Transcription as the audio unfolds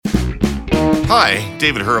Hi,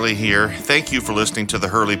 David Hurley here. Thank you for listening to the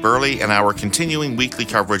Hurley Burley and our continuing weekly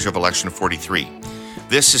coverage of Election 43.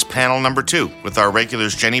 This is panel number 2 with our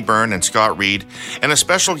regulars Jenni Byrne and Scott Reid, and a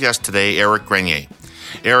special guest today, Éric Grenier.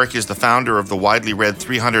 Éric is the founder of the widely read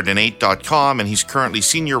 308.com, and he's currently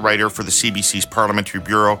senior writer for the CBC's Parliamentary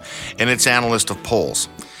Bureau and its analyst of polls.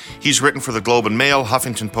 He's written for the Globe and Mail,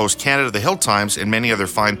 Huffington Post Canada, the Hill Times, and many other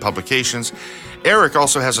fine publications. Éric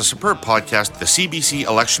also has a superb podcast, the CBC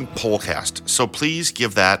Election Pollcast, so please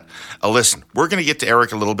give that a listen. We're going to get to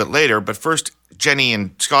Éric a little bit later, but first, Jenni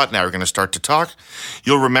and Scott and I are going to start to talk.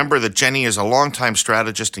 You'll remember that Jenni is a longtime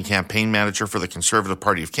strategist and campaign manager for the Conservative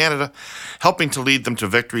Party of Canada, helping to lead them to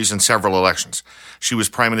victories in several elections. She was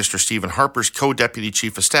Prime Minister Stephen Harper's co-deputy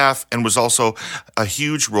chief of staff and was also a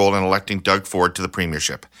huge role in electing Doug Ford to the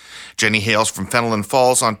premiership. Jenni hails from Fenelon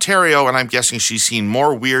Falls, Ontario, and I'm guessing she's seen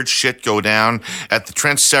more weird shit go down at the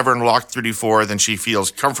Trent Severn Lock 34 than she feels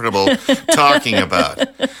comfortable talking about.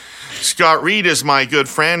 Scott Reid is my good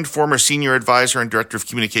friend, former senior advisor and director of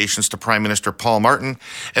communications to Prime Minister Paul Martin,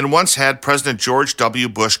 and once had President George W.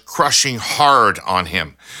 Bush crushing hard on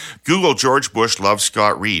him. Google George Bush loves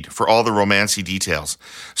Scott Reid for all the romancy details.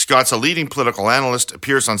 Scott's a leading political analyst,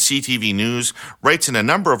 appears on CTV News, writes in a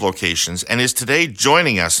number of locations, and is today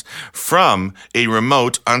joining us from a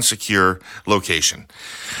remote, unsecure location.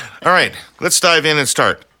 All right, let's dive in and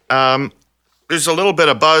start. There's a little bit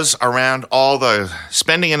of buzz around all the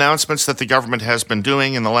spending announcements that the government has been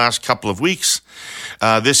doing in the last couple of weeks.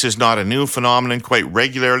 This is not a new phenomenon. Quite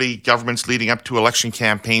regularly, governments leading up to election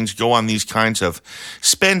campaigns go on these kinds of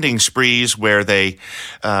spending sprees where they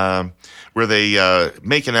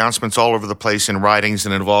make announcements all over the place in ridings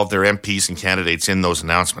and involve their MPs and candidates in those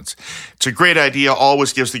announcements. It's a great idea,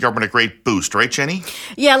 always gives the government a great boost, right, Jenni?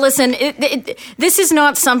 Yeah, listen, this is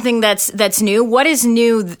not something that's new. What is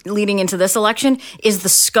new leading into this election is the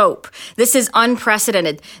scope. This is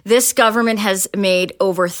unprecedented. This government has made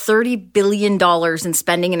over $30 billion in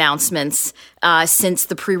spending announcements since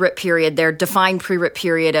the pre-writ period, their defined pre-writ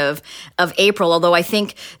period of April, although I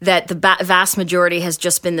think that the vast majority has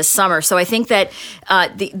just been this summer. So I think that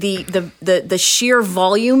the sheer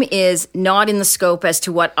volume is not in the scope as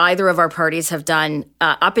to what either of our parties have done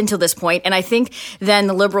up until this point. And I think then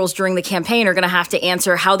the Liberals during the campaign are going to have to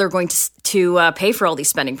answer how they're going to pay for all these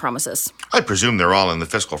spending promises. I presume they're all in the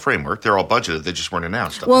fiscal framework. They're all budgeted. They just weren't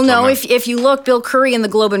announced. Well, no. If you look, Bill Curry in the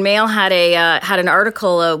Globe and Mail had an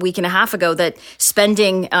article a week and a half ago that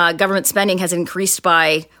government spending has increased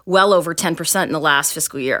by well over 10% in the last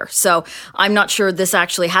fiscal year. So I'm not sure this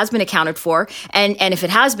actually has been accounted for. And if it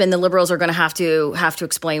has been, the Liberals are going to have to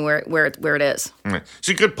explain where it is. Is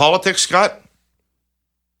it good politics, Scott?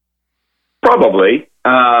 Probably.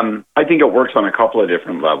 I think it works on a couple of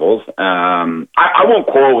different levels. I won't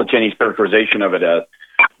quarrel with Jenni's characterization of it as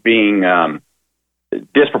being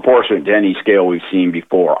disproportionate to any scale we've seen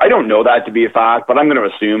before. I don't know that to be a fact, but I'm going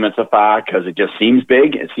to assume it's a fact because it just seems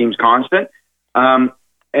big. It seems constant. And,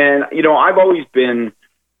 I've always been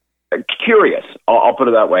curious. I'll put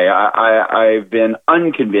it that way. I've been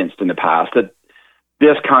unconvinced in the past that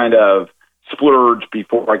this kind of splurge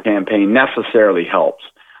before a campaign necessarily helps.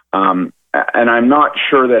 And I'm not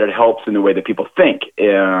sure that it helps in the way that people think,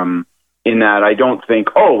 in that I don't think,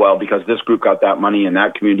 because this group got that money and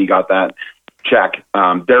that community got that check,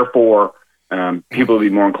 therefore people will be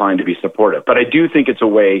more inclined to be supportive. But I do think it's a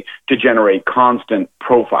way to generate constant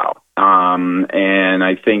profile. And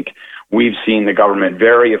I think we've seen the government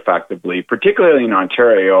very effectively, particularly in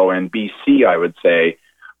Ontario and BC, I would say,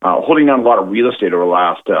 holding down a lot of real estate over the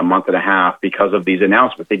last month and a half because of these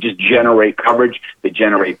announcements. They just generate coverage, they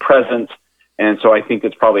generate presence, and so I think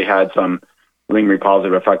it's probably had some lingering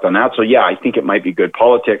positive effect on that. So yeah, I think it might be good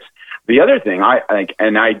politics. The other thing,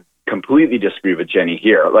 I completely disagree with Jenni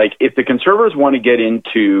here. Like, if the Conservatives want to get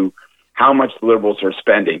into how much the Liberals are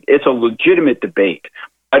spending, it's a legitimate debate.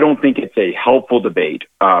 I don't think it's a helpful debate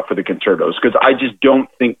for the Conservatives because I just don't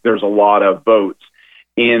think there's a lot of votes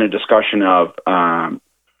in a discussion of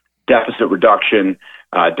deficit reduction,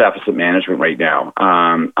 deficit management right now.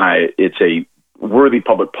 It's a worthy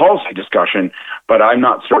public policy discussion, but I'm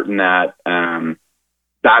not certain that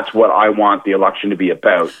that's what I want the election to be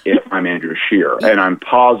about if I'm Andrew Scheer. And I'm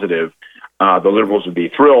positive the Liberals would be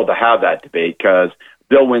thrilled to have that debate because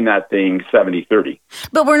they'll win that thing 70-30.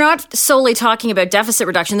 But we're not solely talking about deficit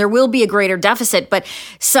reduction. There will be a greater deficit, but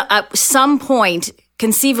at some point,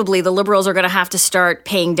 conceivably, the Liberals are going to have to start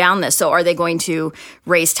paying down this. So are they going to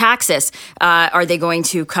raise taxes? Are they going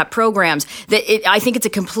to cut programs? I think it's a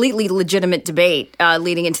completely legitimate debate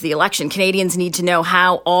leading into the election. Canadians need to know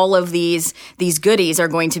how all of these goodies are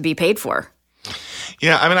going to be paid for.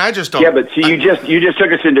 Yeah, I mean, I just don't. Yeah, but see, you just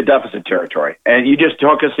took us into deficit territory, and you just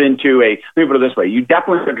took us into let me put it this way: you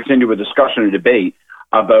definitely took us into a discussion and debate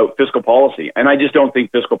about fiscal policy, and I just don't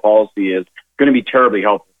think fiscal policy is going to be terribly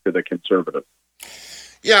helpful to the Conservatives.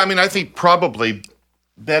 Yeah, I mean, I think probably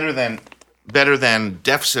better than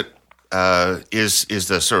deficit is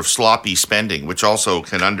the sort of sloppy spending, which also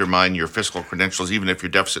can undermine your fiscal credentials, even if your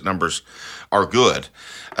deficit numbers are good.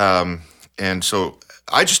 And so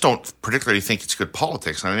I just don't particularly think it's good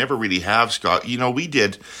politics, and I never really have, Scott. You know, we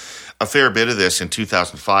did a fair bit of this in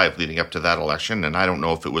 2005 leading up to that election, and I don't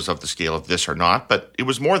know if it was of the scale of this or not, but it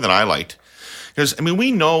was more than I liked. Because, I mean,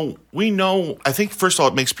 we know, I think, first of all,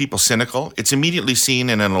 it makes people cynical. It's immediately seen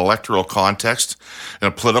in an electoral context, in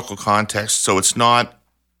a political context, so it's not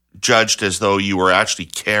judged as though you were actually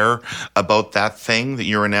care about that thing that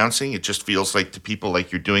you're announcing. It just feels like to people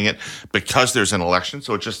like you're doing it because there's an election,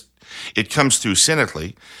 so it comes through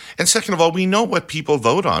cynically. And second of all, we know what people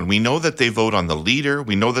vote on. We know that they vote on the leader.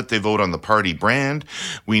 We know that they vote on the party brand.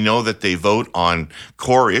 We know that they vote on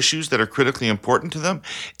core issues that are critically important to them.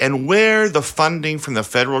 And where the funding from the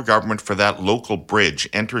federal government for that local bridge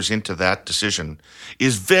enters into that decision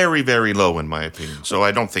is very, very low, in my opinion. So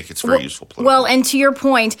I don't think it's very useful politically. Well, and to your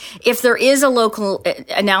point, if there is a local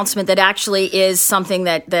announcement that actually is something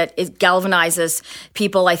that galvanizes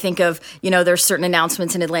people, I think of, there's certain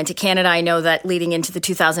announcements in Atlantic Canada. I know that leading into the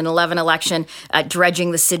 2011 election,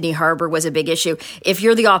 dredging the Sydney Harbour was a big issue. If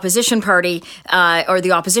you're the opposition party or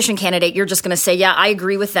the opposition candidate, you're just going to say, yeah, I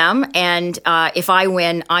agree with them. And if I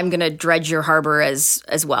win, I'm going to dredge your harbour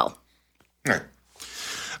as well. Right.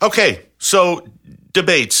 Okay, so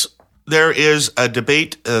debates. There is a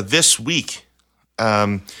debate this week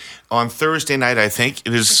on Thursday night, I think.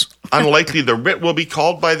 It is unlikely the writ will be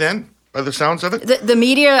called by then. By the sounds of it, the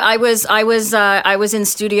media. I was in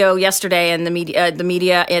studio yesterday, and the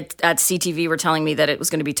media at CTV were telling me that it was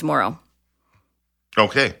going to be tomorrow.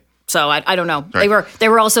 Okay. So I don't know. Right. They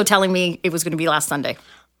were also telling me it was going to be last Sunday.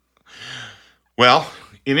 Well,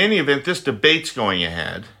 in any event, this debate's going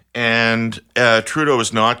ahead, and Trudeau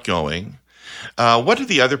is not going. What do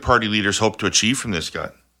the other party leaders hope to achieve from this,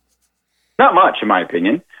 Scott? Not much, in my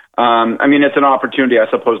opinion. It's an opportunity, I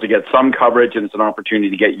suppose, to get some coverage, and it's an opportunity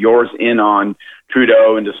to get yours in on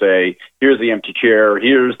Trudeau and to say, here's the empty chair,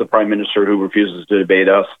 here's the Prime Minister who refuses to debate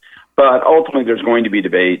us. But ultimately, there's going to be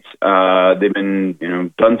debates. They've been,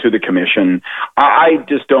 done through the commission. I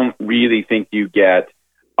just don't really think you get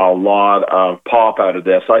a lot of pop out of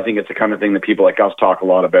this. I think it's the kind of thing that people like us talk a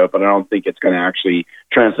lot about, but I don't think it's going to actually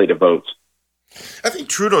translate to votes. I think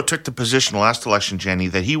Trudeau took the position last election, Jenny,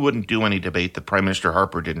 that he wouldn't do any debate that Prime Minister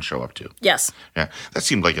Harper didn't show up to. Yes. Yeah, that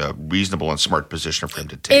seemed like a reasonable and smart position for him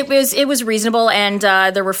to take. It was reasonable, and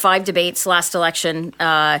there were 5 debates last election.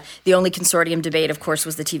 The only consortium debate, of course,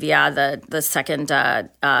 was the TVA, the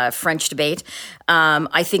second French debate.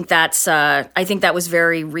 I think that was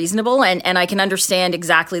very reasonable, and I can understand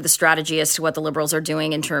exactly the strategy as to what the Liberals are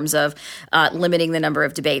doing in terms of limiting the number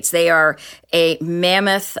of debates. They are a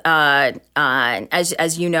mammoth,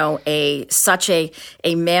 as you know, such a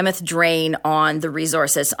mammoth drain on the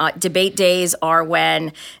resources. Debate days are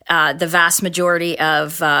when the vast majority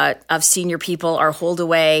of senior people are holed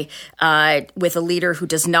away with a leader who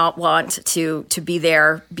does not want to be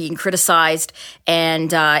there, being criticized,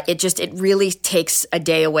 and it really takes a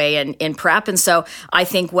day away in prep. And so I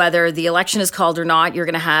think whether the election is called or not, you're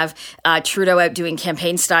going to have Trudeau out doing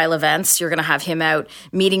campaign-style events. You're going to have him out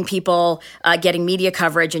meeting people, getting media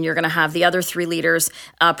coverage, and you're going to have the other 3 leaders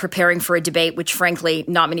preparing for a debate, which, frankly,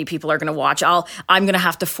 not many people are going to watch. I'm going to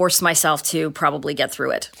have to force myself to probably get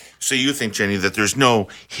through it. So you think, Jenny, that there's no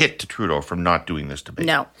hit to Trudeau from not doing this debate?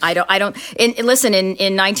 No, I don't. Listen,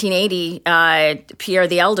 in 1980, Pierre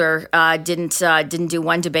the Elder didn't do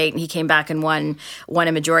one debate, and he came back and won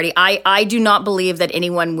a majority. I do not believe that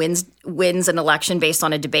anyone wins an election based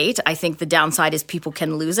on a debate. I think the downside is people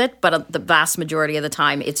can lose it, but the vast majority of the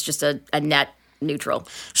time, it's just a net neutral.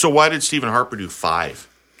 So why did Stephen Harper do 5?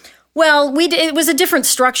 Well, it was a different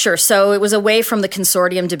structure, so it was away from the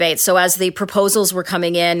consortium debate. So as the proposals were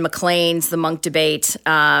coming in, Maclean's, the Monk debate,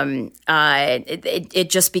 it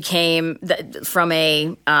just became from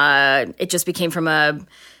a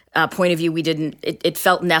point of view it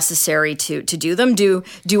felt necessary to do them.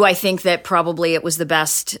 Do I think that probably it was the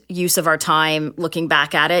best use of our time looking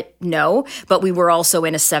back at it? No, but we were also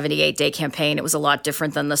in a 78-day campaign. It was a lot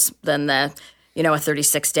different than the a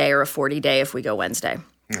 36-day or a 40-day if we go Wednesday.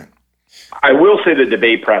 Yeah. I will say the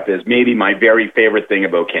debate prep is maybe my very favorite thing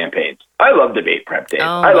about campaigns. I love debate prep days.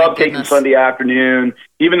 I love taking Sunday afternoon,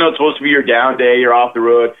 even though it's supposed to be your down day, you're off the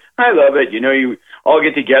road. I love it. You all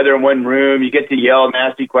get together in one room. You get to yell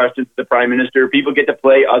nasty questions to the Prime Minister. People get to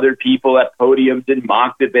play other people at podiums and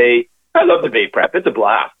mock debate. I love debate prep. It's a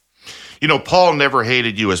blast. Paul never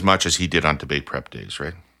hated you as much as he did on debate prep days,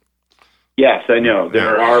 right? Yes, I know.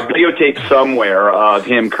 There are videotapes somewhere of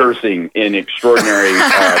him cursing in extraordinary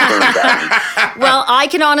terms at me. Well, I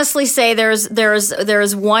can honestly say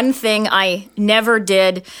there's one thing I never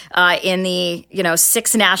did in the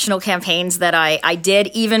 6 national campaigns that I did,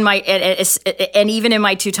 even in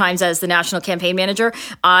my 2 times as the national campaign manager,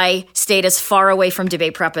 I stayed as far away from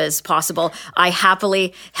debate prep as possible. I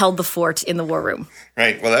happily held the fort in the war room.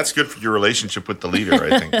 Right. Well, that's good for your relationship with the leader,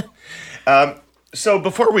 I think. So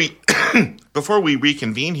before we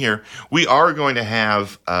reconvene here, we are going to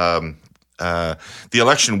have the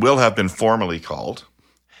election will have been formally called,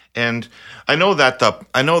 and I know that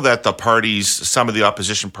the parties, some of the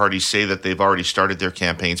opposition parties, say that they've already started their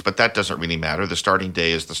campaigns, but that doesn't really matter. The starting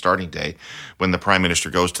day is the starting day when the Prime Minister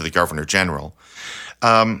goes to the Governor General.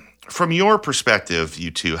 From your perspective,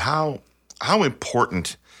 you two, how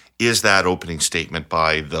important is that opening statement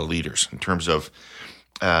by the leaders in terms of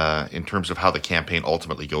how the campaign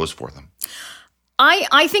ultimately goes for them?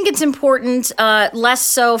 I think it's important, less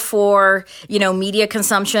so for, media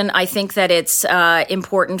consumption. I think that it's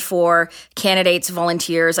important for candidates,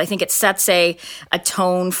 volunteers. I think it sets a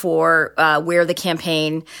tone for where the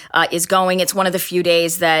campaign is going. It's one of the few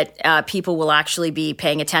days that people will actually be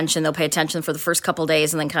paying attention. They'll pay attention for the first couple of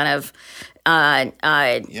days and then kind of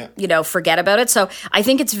forget about it. So I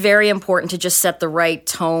think it's very important to just set the right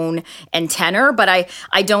tone and tenor, but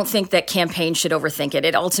I don't think that campaigns should overthink it.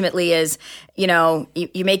 It ultimately is, you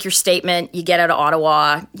make your statement, you get out of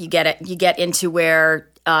Ottawa, you get into where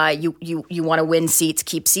you want to win seats,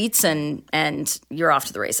 keep seats, and you're off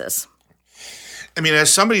to the races. I mean,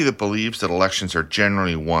 as somebody that believes that elections are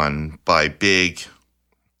generally won by big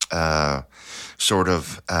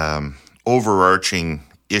overarching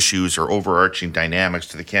issues or overarching dynamics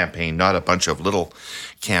to the campaign, not a bunch of little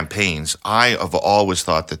campaigns, I have always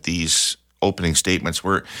thought that these opening statements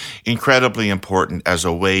were incredibly important as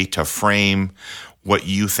a way to frame what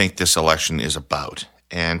you think this election is about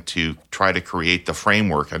and to try to create the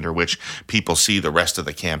framework under which people see the rest of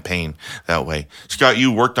the campaign that way. Scott,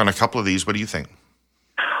 you worked on a couple of these. What do you think?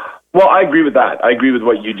 Well, I agree with that. I agree with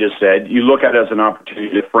what you just said. You look at it as an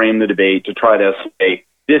opportunity to frame the debate, to try to say,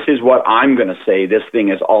 this is what I'm going to say this thing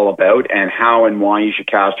is all about and how and why you should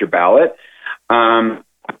cast your ballot. And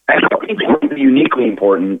I think it's uniquely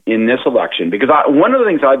important in this election because one of the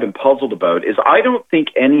things I've been puzzled about is I don't think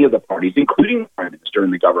any of the parties, including the Prime Minister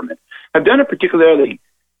and the government, have done a particularly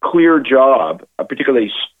clear job, a particularly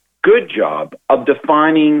good job of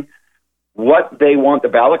defining what they want the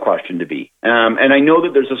ballot question to be. And I know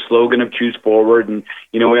that there's a slogan of choose forward and,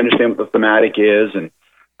 we understand what the thematic is and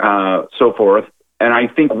so forth. And I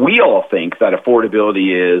think we all think that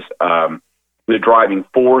affordability is the driving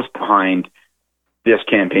force behind this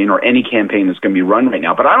campaign or any campaign that's going to be run right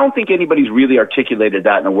now. But I don't think anybody's really articulated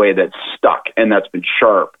that in a way that's stuck and that's been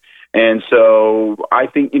sharp. And so I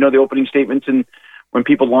think, the opening statements and when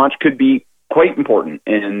people launch could be quite important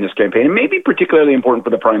in this campaign, and maybe particularly important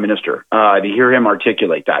for the Prime Minister to hear him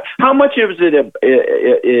articulate that. How much of it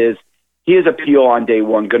is his appeal on day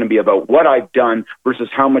one going to be about what I've done versus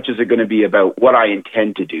how much is it going to be about what I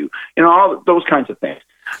intend to do? All those kinds of things.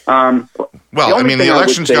 The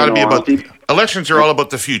election's got to be about. Elections are all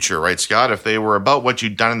about the future, right, Scott? If they were about what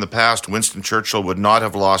you'd done in the past, Winston Churchill would not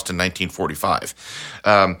have lost in 1945.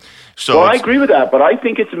 I agree with that, but I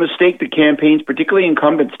think it's a mistake that campaigns, particularly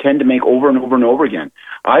incumbents, tend to make over and over and over again.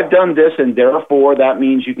 I've done this, and therefore that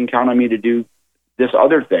means you can count on me to do this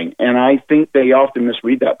other thing. And I think they often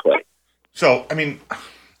misread that play. So,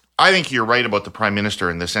 I think you're right about the Prime Minister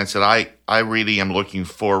in the sense that I really am looking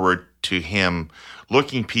forward to him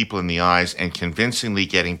looking people in the eyes and convincingly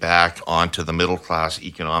getting back onto the middle-class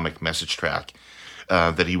economic message track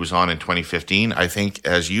that he was on in 2015. I think,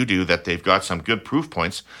 as you do, that they've got some good proof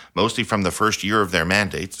points, mostly from the first year of their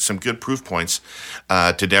mandate, some good proof points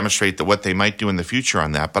to demonstrate that what they might do in the future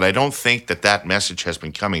on that. But I don't think that message has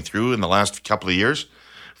been coming through in the last couple of years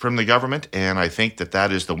from the government, and I think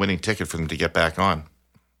that is the winning ticket for them to get back on.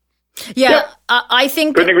 Yeah, yep. I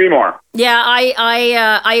think couldn't agree more. Yeah,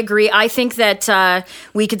 I agree. I think that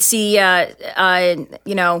we could see,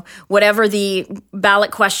 whatever the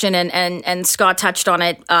ballot question and Scott touched on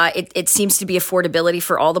it. It seems to be affordability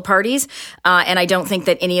for all the parties, and I don't think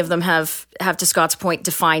that any of them have to Scott's point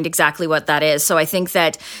defined exactly what that is. So I think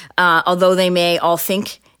that although they may all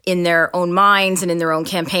think in their own minds and in their own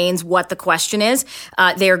campaigns what the question is,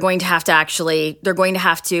 they're going to have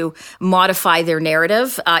to modify their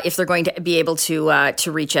narrative if they're going to be able to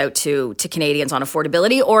reach out to Canadians on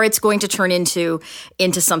affordability, or it's going to turn into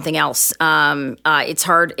something else. It's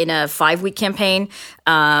hard in a 5-week campaign.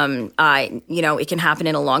 It can happen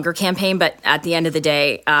in a longer campaign, but at the end of the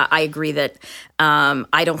day, I agree that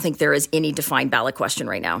I don't think there is any defined ballot question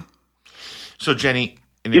right now. So, Jenny,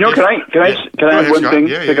 can I add one thing?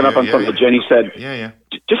 Picking up on something Jenny said.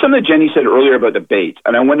 Just something that Jenny said earlier about debates,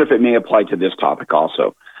 and I wonder if it may apply to this topic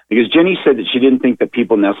also, because Jenny said that she didn't think that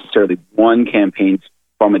people necessarily won campaigns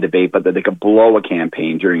from a debate, but that they could blow a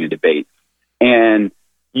campaign during a debate. And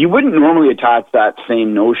you wouldn't normally attach that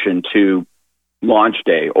same notion to launch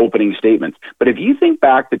day, opening statements. But if you think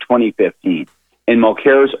back to 2015 in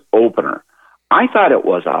Mulcair's opener, I thought it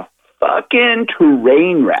was a fucking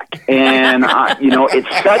train wreck. And, it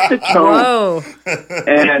set the tone. Whoa.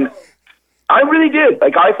 And I really did.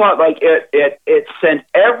 I thought it sent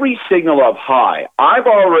every signal of, hi, I've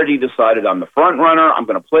already decided I'm the front runner. I'm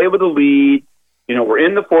going to play with the lead. We're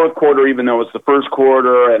in the fourth quarter, even though it's the first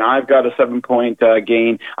quarter, and I've got a 7-point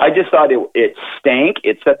gain. I just thought it stank.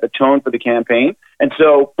 It set the tone for the campaign. And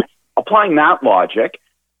so applying that logic,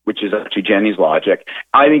 which is actually Jenny's logic,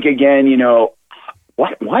 I think, again,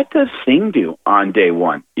 what does Singh do on day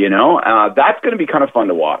one? That's going to be kind of fun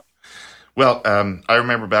to watch. Well, I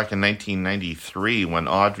remember back in 1993 when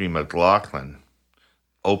Audrey McLaughlin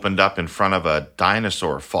opened up in front of a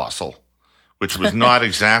dinosaur fossil, which was not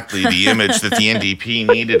exactly the image that the NDP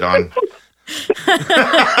needed on.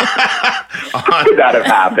 How could that have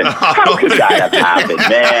happened? How could that have happened,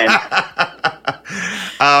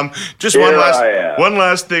 man? Just one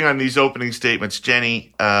last thing on these opening statements,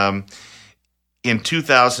 Jenny. In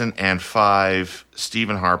 2005,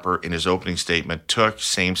 Stephen Harper, in his opening statement, took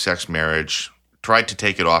same-sex marriage, tried to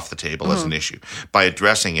take it off the table as an issue by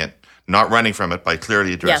addressing it, not running from it, by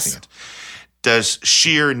clearly addressing it. Does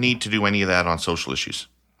Scheer need to do any of that on social issues?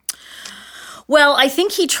 Well, I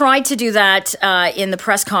think he tried to do that in the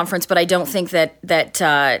press conference, but I don't think that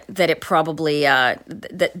it probably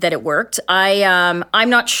that it worked. I'm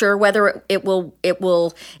not sure whether it will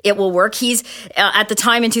work. He's at the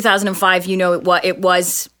time in 2005. It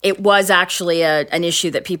was actually an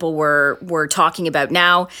issue that people were talking about.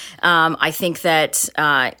 Now, I think that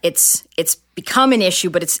it's become an issue,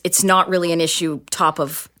 but it's not really an issue top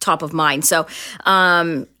of mind. So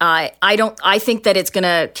I think that it's going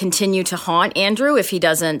to continue to haunt Andrew if he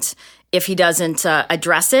doesn't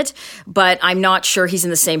address it, but I'm not sure he's in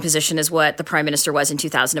the same position as what the Prime Minister was in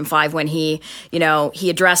 2005 when he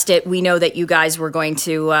addressed it. We know that you guys were going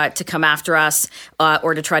to come after us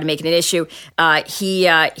or to try to make it an issue. He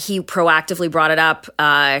proactively brought it up.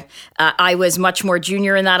 I was much more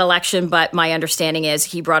junior in that election, but my understanding is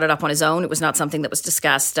he brought it up on his own. It was not something that was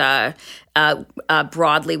discussed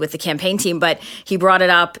broadly with the campaign team, but he brought it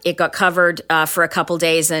up. It got covered for a couple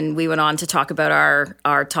days, and we went on to talk about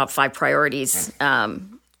our top 5 priorities.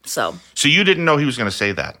 So you didn't know he was going to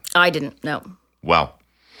say that? I didn't know. Wow.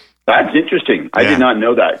 That's interesting. I did not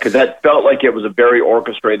know that, because that felt like it was a very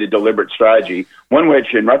orchestrated, deliberate strategy, one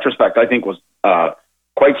which, in retrospect, I think was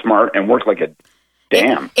quite smart and worked like a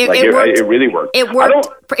damn. It really worked.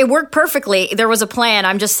 It worked perfectly. There was a plan.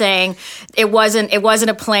 I'm just saying it wasn't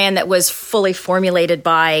a plan that was fully formulated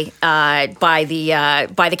by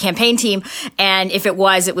the campaign team. And if it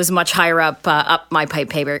was much higher up my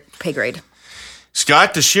pay grade.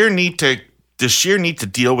 Scott, does Scheer need to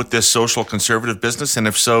deal with this social conservative business? And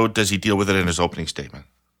if so, does he deal with it in his opening statement?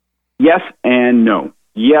 Yes and no.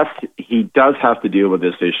 Yes, he does have to deal with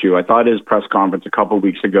this issue. I thought his press conference a couple of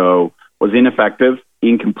weeks ago was ineffective,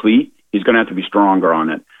 incomplete. He's going to have to be stronger on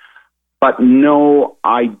it. But no,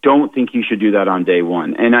 I don't think he should do that on day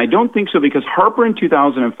one. And I don't think so because Harper in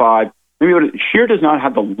 2005, Scheer does not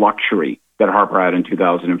have the luxury that Harper had in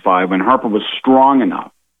 2005 when Harper was strong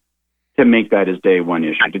enough to make that his day one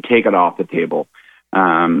issue, to take it off the table.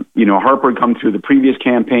 Harper had come through the previous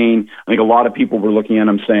campaign. I think a lot of people were looking at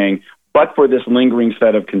him saying, but for this lingering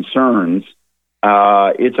set of concerns,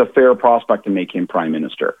 it's a fair prospect to make him prime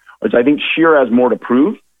minister. Whereas I think Scheer has more to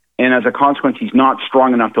prove, and as a consequence, he's not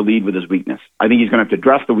strong enough to lead with his weakness. I think he's going to have to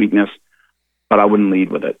address the weakness, but I wouldn't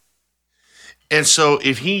lead with it. And so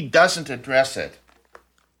if he doesn't address it,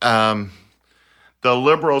 the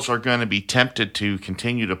Liberals are going to be tempted to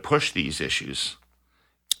continue to push these issues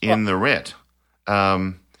in the writ.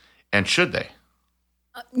 And should they?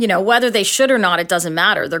 Whether they should or not, it doesn't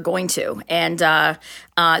matter. They're going to. And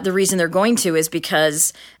the reason they're going to is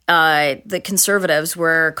because the Conservatives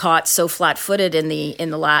were caught so flat-footed in the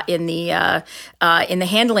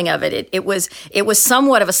handling of it. It was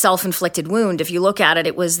somewhat of a self-inflicted wound. If you look at it,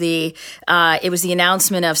 it was the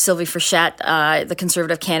announcement of Sylvie Frechette, the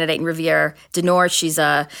Conservative candidate in Rivière du Nord. She's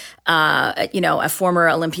a former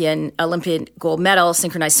Olympian gold medal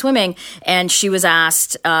synchronized swimming, and she was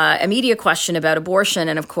asked a media question about abortion,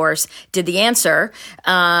 and of course did the answer,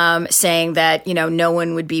 saying that no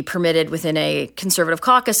one would be permitted within a Conservative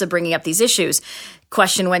caucus of bringing up these issues.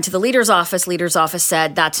 Question went to the leader's office. Leader's office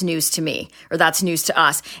said, that's news to me, or that's news to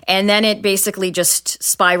us. And then it basically just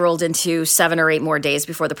spiraled into 7 or 8 more days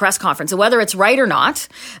before the press conference. So whether it's right or not,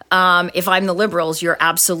 if I'm the Liberals, you're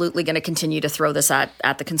absolutely going to continue to throw this at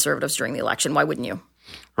the Conservatives during the election. Why wouldn't you?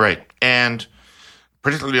 Right. And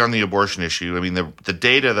particularly on the abortion issue, I mean, the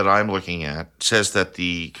data that I'm looking at says that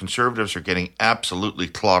the Conservatives are getting absolutely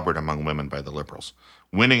clobbered among women by the Liberals.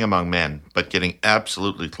 Winning among men, but getting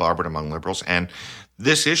absolutely clobbered among Liberals. And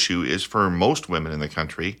this issue is, for most women in the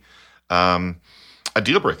country, a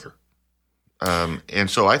deal breaker. And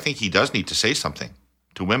so I think he does need to say something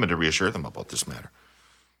to women to reassure them about this matter.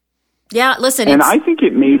 Yeah, listen. And I think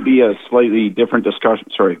it may be a slightly different discussion.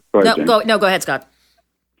 Sorry. Go ahead, go ahead, Scott.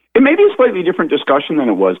 It may be a slightly different discussion than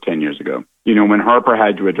it was 10 years ago, when Harper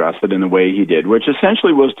had to address it in the way he did, which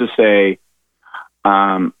essentially was to say,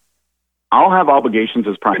 I'll have obligations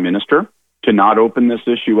as Prime Minister to not open this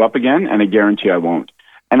issue up again, and I guarantee I won't.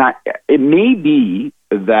 And it may be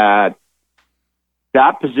that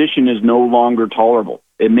position is no longer tolerable.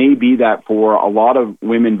 It may be that for a lot of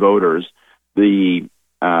women voters, the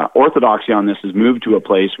orthodoxy on this has moved to a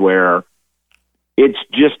place where it's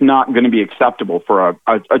just not going to be acceptable for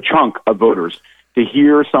a chunk of voters to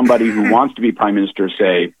hear somebody who wants to be Prime Minister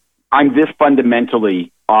say, I'm this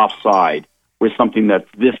fundamentally offside with something that's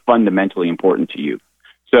this fundamentally important to you.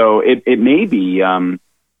 So it may be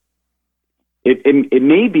it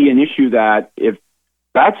may be an issue that, if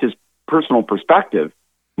that's his personal perspective,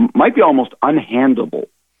 might be almost unhandleable.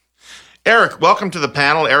 Éric, welcome to the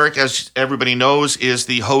panel. Éric, as everybody knows, is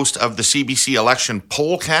the host of the CBC Election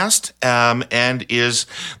Pollcast and is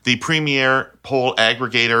the premier poll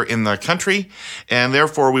aggregator in the country. And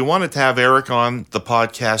therefore, we wanted to have Éric on the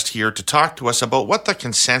podcast here to talk to us about what the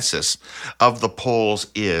consensus of the polls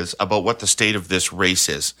is about what the state of this race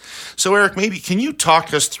is. So, Éric, maybe can you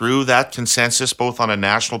talk us through that consensus, both on a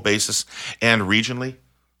national basis and regionally?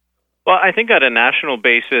 Well, I think at a national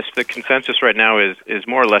basis, the consensus right now is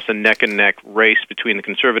more or less a neck-and-neck race between the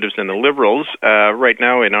Conservatives and the Liberals. Right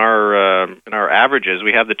now, in our averages,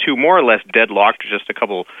 we have the two more or less deadlocked, just a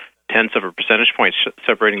couple tenths of a percentage point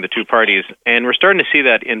separating the two parties. And we're starting to see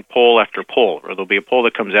that in poll after poll, where there'll be a poll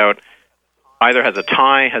that comes out, either has a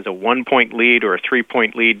tie, has a 1-point lead, or a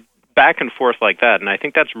 3-point lead, back and forth like that. And I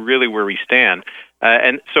think that's really where we stand.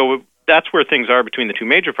 And so that's where things are between the two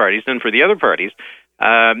major parties. And for the other parties,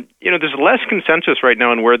 there's less consensus right now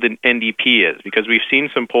on where the NDP is, because we've seen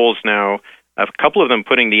some polls now, a couple of them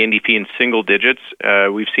putting the NDP in single digits.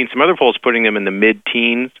 We've seen some other polls putting them in the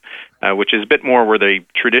mid-teens, which is a bit more where they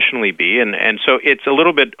traditionally be. And so it's a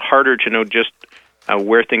little bit harder to know just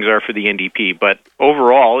where things are for the NDP. But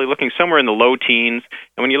overall, you're looking somewhere in the low teens.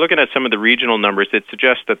 And when you're looking at some of the regional numbers, it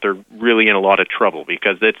suggests that they're really in a lot of trouble,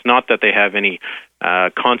 because it's not that they have any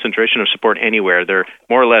concentration of support anywhere. They're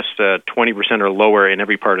more or less 20% or lower in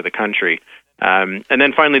every part of the country. And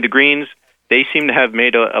then finally, the Greens, they seem to have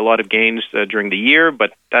made a lot of gains during the year,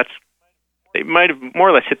 but they might have more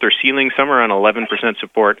or less hit their ceiling somewhere around 11%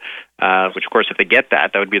 support, which, of course, if they get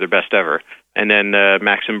that would be their best ever. And then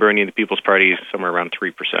Maxime Bernier, the People's Party, somewhere around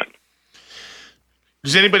 3%.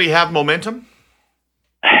 Does anybody have momentum?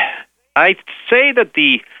 I'd say that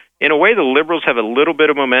in a way, the Liberals have a little bit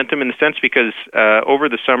of momentum in the sense because over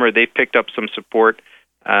the summer they've picked up some support.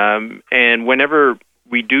 And whenever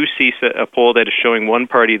we do see a poll that is showing one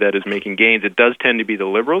party that is making gains, it does tend to be the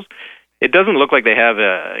Liberals. It doesn't look like they have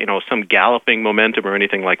some galloping momentum or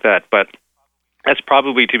anything like that, but that's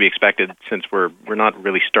probably to be expected since we're not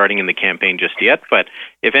really starting in the campaign just yet. But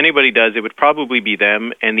if anybody does, it would probably be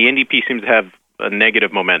them. And the NDP seems to have a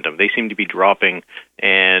negative momentum. They seem to be dropping,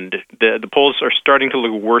 and the polls are starting to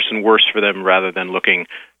look worse and worse for them rather than looking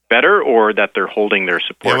better, or that they're holding their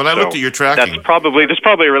support. Yeah, when I looked at your tracking, there's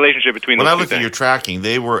probably a relationship between those two. When I looked at your tracking,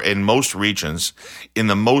 they were in most regions, in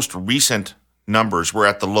the most recent numbers, were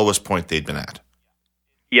at the lowest point they'd been at.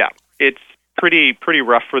 Yeah, it's pretty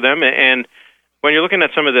rough for them. And when you're looking at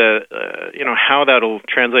some of the, how that'll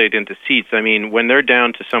translate into seats, I mean, when they're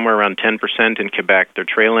down to somewhere around 10% in Quebec, they're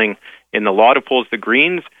trailing in a lot of polls the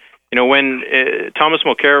Greens. When Thomas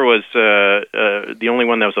Mulcair was the only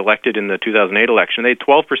one that was elected in the 2008 election, they had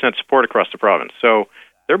 12% support across the province. So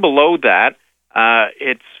They're below that.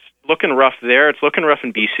 It's looking rough there. It's looking rough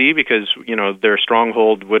in BC because, their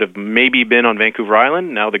stronghold would have maybe been on Vancouver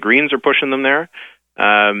Island. Now the Greens are pushing them there.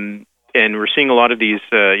 And we're seeing a lot of these,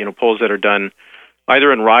 polls that are done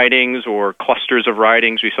either in ridings or clusters of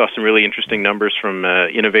ridings. We saw some really interesting numbers from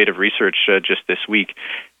Innovative Research just this week,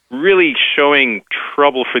 really showing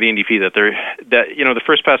trouble for the NDP that the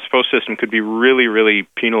first past the post system could be really, really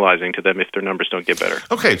penalizing to them if their numbers don't get better.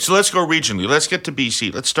 Okay, so let's go regionally. Let's get to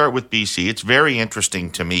BC. Let's start with BC. It's very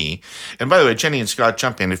interesting to me. And by the way, Jenni and Scott,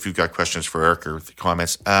 jump in if you've got questions for Eric or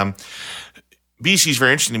comments. BC is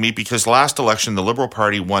very interesting to me because last election, the Liberal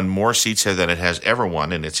Party won more seats there than it has ever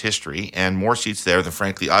won in its history, and more seats there than,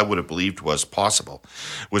 frankly, I would have believed was possible.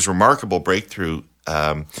 It was a remarkable breakthrough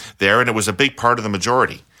there, and it was a big part of the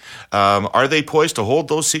majority. Are they poised to hold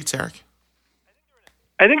those seats, Eric?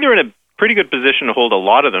 I think they're in a pretty good position to hold a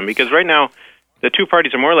lot of them because right now the two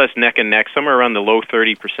parties are more or less neck and neck, somewhere around the low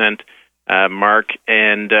 30% mark,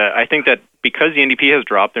 and I think that because the NDP has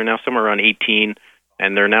dropped, they're now somewhere around 18%,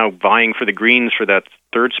 and they're now vying for the Greens for that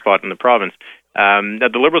third spot in the province, that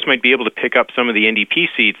the Liberals might be able to pick up some of the NDP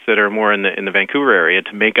seats that are more in the Vancouver area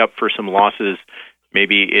to make up for some losses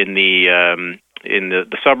maybe in the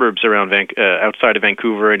suburbs around outside of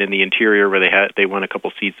Vancouver and in the interior where they won a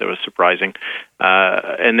couple seats that was surprising.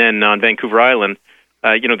 And then on Vancouver Island,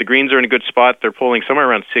 the Greens are in a good spot. They're polling somewhere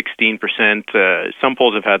around 16%. Some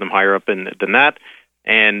polls have had them higher up than that.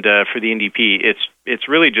 And for the NDP, it's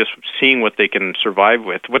really just seeing what they can survive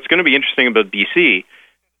with. What's going to be interesting about BC,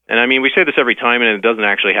 and I mean, we say this every time and it doesn't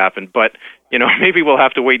actually happen, but, maybe we'll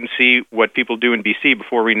have to wait and see what people do in BC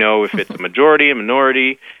before we know if it's a majority, a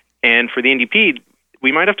minority. And for the NDP,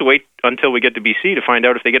 we might have to wait until we get to BC to find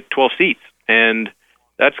out if they get 12 seats. And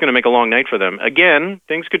that's going to make a long night for them. Again,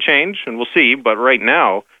 things could change, and we'll see. But right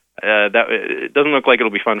now, it doesn't look like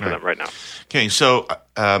it'll be fun for them right now. Okay, so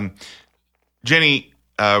Jenni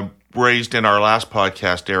raised in our last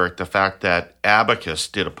podcast, Eric, the fact that Abacus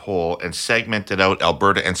did a poll and segmented out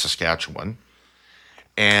Alberta and Saskatchewan.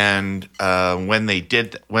 And when they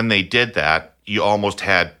did that, you almost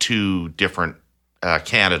had two different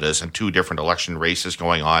Canadas and two different election races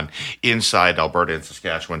going on inside Alberta and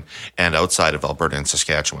Saskatchewan and outside of Alberta and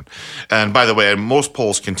Saskatchewan. And by the way, most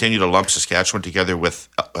polls continue to lump Saskatchewan together with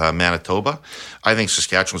Manitoba. I think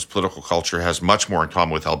Saskatchewan's political culture has much more in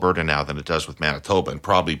common with Alberta now than it does with Manitoba and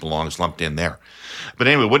probably belongs lumped in there. But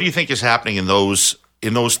anyway, what do you think is happening in those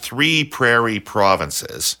three prairie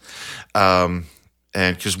provinces?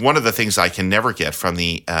 And because one of the things I can never get from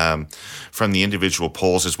the individual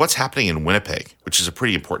polls is what's happening in Winnipeg, which is a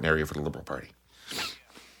pretty important area for the Liberal Party.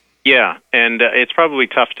 Yeah, and it's probably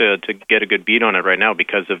tough to get a good beat on it right now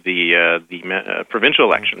because of the provincial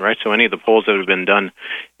election, right? So any of the polls that have been done in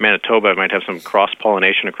Manitoba might have some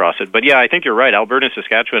cross-pollination across it. But yeah, I think you're right. Alberta and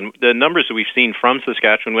Saskatchewan, the numbers that we've seen from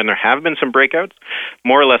Saskatchewan when there have been some breakouts,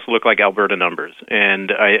 more or less look like Alberta numbers.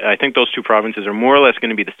 And I think those two provinces are more or less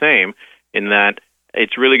going to be the same in that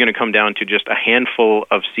it's really going to come down to just a handful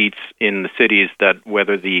of seats in the cities that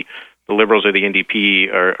whether the Liberals or the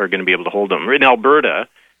NDP are going to be able to hold them. In Alberta,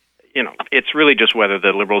 it's really just whether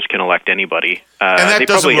the Liberals can elect anybody. And that they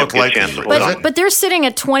doesn't probably look have a good chance likely, to hold on. But they're sitting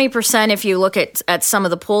at 20% if you look at some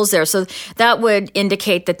of the polls there. So that would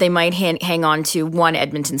indicate that they might hang on to one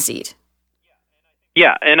Edmonton seat.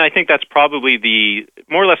 Yeah, and I think that's probably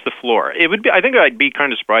more or less the floor. It would be. I think I'd be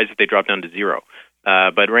kind of surprised if they dropped down to 0.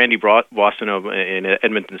 But Randy Boissonneau in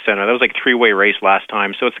Edmonton Centre, that was like a three-way race last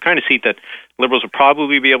time. So it's the kind of seat that Liberals will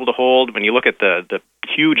probably be able to hold when you look at the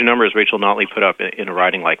huge numbers Rachel Notley put up in a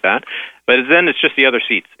riding like that. But then it's just the other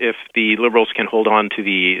seats. If the Liberals can hold on to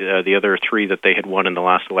the other three that they had won in the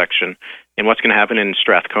last election, and what's going to happen in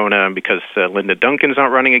Strathcona because Linda Duncan's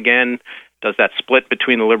not running again, does that split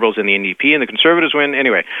between the Liberals and the NDP and the Conservatives win?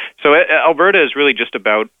 Anyway, so Alberta is really just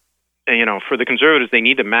about, for the Conservatives, they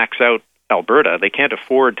need to max out Alberta. They can't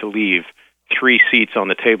afford to leave 3 seats on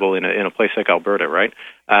the table in a place like Alberta, right?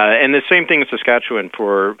 And the same thing in Saskatchewan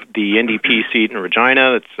for the NDP seat in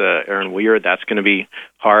Regina. That's Aaron Weir. That's going to be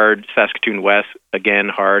hard. Saskatoon West, again,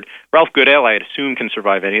 hard. Ralph Goodale, I assume, can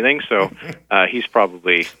survive anything, so he's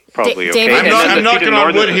probably okay. David, I'm knocking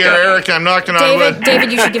on wood here, Eric. I'm knocking on wood.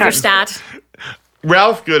 David, you should give your stat.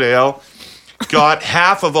 Ralph Goodale got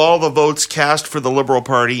half of all the votes cast for the Liberal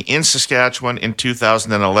Party in Saskatchewan in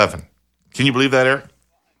 2011. Can you believe that, Eric?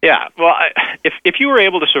 Yeah. Well, if you were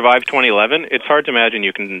able to survive 2011, it's hard to imagine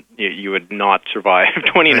you would not survive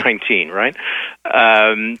 2019, right?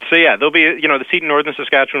 So yeah, there'll be the seat in northern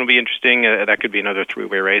Saskatchewan will be interesting. That could be another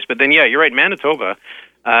three-way race. But then yeah, you're right. Manitoba,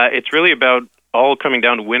 it's really about all coming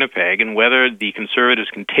down to Winnipeg and whether the Conservatives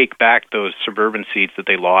can take back those suburban seats that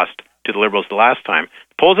they lost to the Liberals the last time.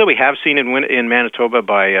 The polls that we have seen in Manitoba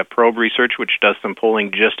by Probe Research, which does some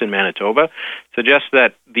polling just in Manitoba, suggest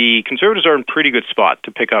that the Conservatives are in a pretty good spot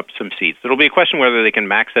to pick up some seats. It'll be a question whether they can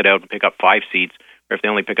max that out and pick up 5 seats, or if they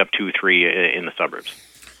only pick up 2, 3 in the suburbs.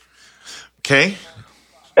 Okay.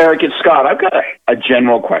 Eric, it's Scott. I've got a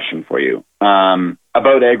general question for you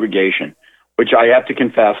about aggregation, which I have to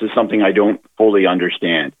confess is something I don't fully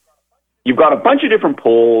understand. You've got a bunch of different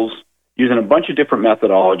polls using a bunch of different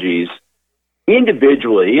methodologies.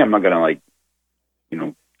 Individually, I'm not going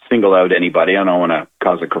to single out anybody. I don't want to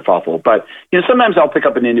cause a kerfuffle, but sometimes I'll pick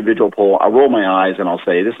up an individual poll, I'll roll my eyes, and I'll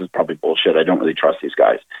say, this is probably bullshit. I don't really trust these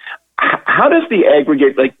guys. How does the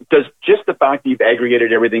aggregate, does just the fact that you've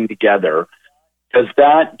aggregated everything together, does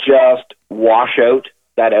that just wash out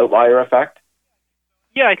that outlier effect?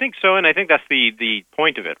 Yeah, I think so, and I think that's the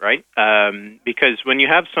point of it, right? Because when you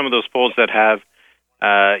have some of those polls that have,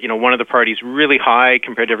 one of the parties really high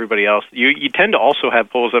compared to everybody else, you tend to also have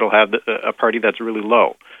polls that'll have a party that's really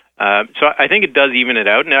low. So I think it does even it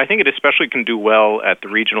out, and I think it especially can do well at the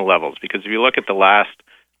regional levels, because if you look at the last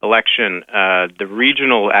election, the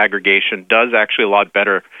regional aggregation does actually a lot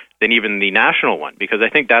better than even the national one, because I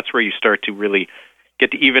think that's where you start to really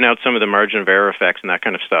get to even out some of the margin of error effects and that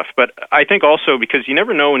kind of stuff. But I think also because you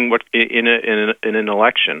never know in an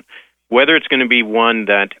election whether it's going to be one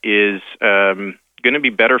that is going to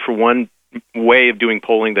be better for one way of doing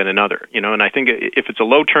polling than another. And I think if it's a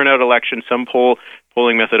low turnout election, some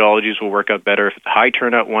polling methodologies will work out better. If it's a high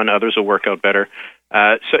turnout one, others will work out better.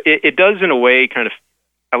 So it does in a way kind of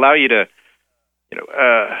allow you to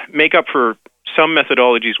make up for some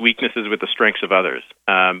methodologies' weaknesses with the strengths of others.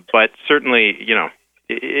 But certainly,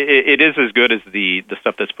 it is as good as the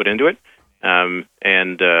stuff that's put into it.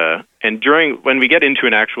 And during when we get into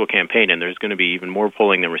an actual campaign, and there's going to be even more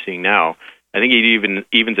polling than we're seeing now, I think it even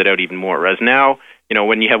evens it out even more. Whereas now,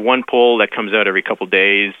 when you have one poll that comes out every couple of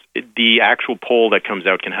days, the actual poll that comes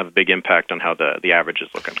out can have a big impact on how the average is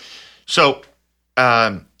looking. So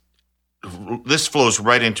this flows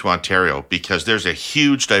right into Ontario, because there's a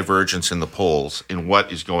huge divergence in the polls in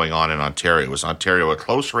what is going on in Ontario. Is Ontario a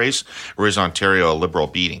close race, or is Ontario a Liberal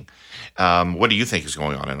beating? What do you think is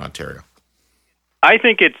going on in Ontario? I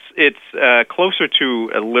think it's closer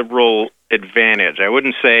to a Liberal advantage. I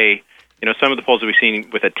wouldn't say, some of the polls that we've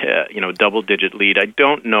seen with a double-digit lead, I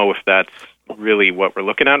don't know if that's really what we're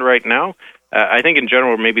looking at right now. I think in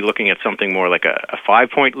general we're maybe looking at something more like a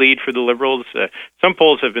 5-point lead for the Liberals. Some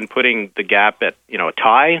polls have been putting the gap at a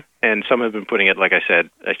tie, and some have been putting it, like I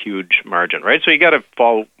said, a huge margin, right? So you got to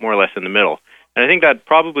fall more or less in the middle. And I think that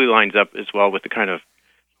probably lines up as well with the kind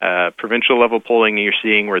of provincial level polling you're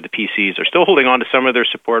seeing, where the PCs are still holding on to some of their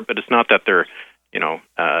support, but it's not that they're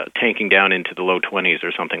tanking down into the low 20s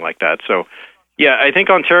or something like that. So yeah, I think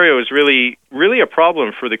Ontario is really, really a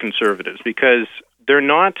problem for the Conservatives, because they're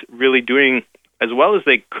not really doing as well as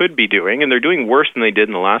they could be doing, and they're doing worse than they did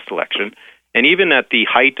in the last election. And even at the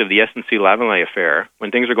height of the SNC-Lavalin affair,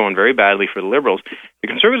 when things are going very badly for the Liberals, the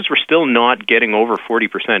Conservatives were still not getting over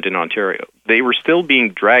 40% in Ontario. They were still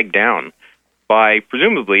being dragged down by,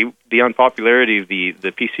 presumably, the unpopularity of the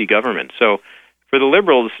PC government. So for the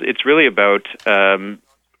Liberals, it's really about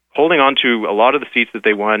holding on to a lot of the seats that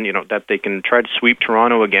they won, that they can try to sweep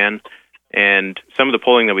Toronto again. And some of the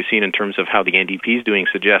polling that we've seen in terms of how the NDP is doing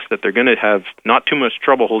suggests that they're going to have not too much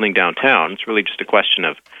trouble holding downtown. It's really just a question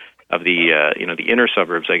of the the inner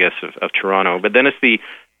suburbs, I guess, of Toronto. But then it's the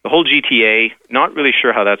whole GTA. Not really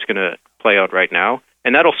sure how that's going to play out right now,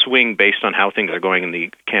 and that'll swing based on how things are going in the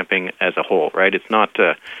camping as a whole. Right? It's not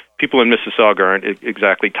people in Mississauga aren't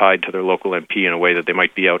exactly tied to their local MP in a way that they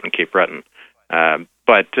might be out in Cape Breton.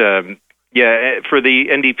 But for the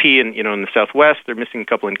NDP and in the Southwest, they're missing a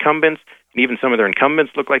couple incumbents. And even some of their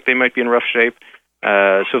incumbents look like they might be in rough shape.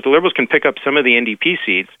 So if the Liberals can pick up some of the NDP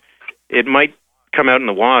seats, it might come out in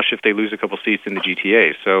the wash if they lose a couple seats in the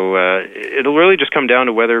GTA. So it'll really just come down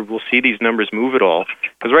to whether we'll see these numbers move at all.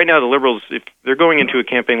 Because right now the Liberals, if they're going into a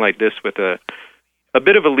campaign like this with a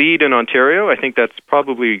bit of a lead in Ontario, I think that's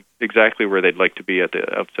probably exactly where they'd like to be at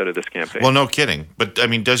the outset of this campaign. Well, no kidding. But,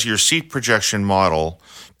 does your seat projection model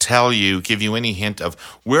give you any hint of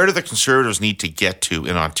where do the Conservatives need to get to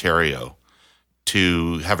in Ontario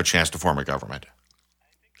to have a chance to form a government?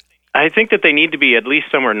 I think that they need to be at least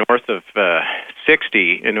somewhere north of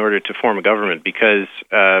 60 in order to form a government, because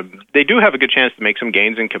they do have a good chance to make some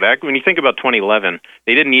gains in Quebec. When you think about 2011,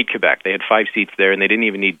 they didn't need Quebec. They had 5 seats there, and they didn't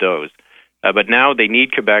even need those. But now they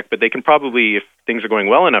need Quebec, but they can probably, if things are going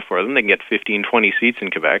well enough for them, they can get 15, 20 seats in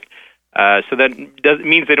Quebec. So that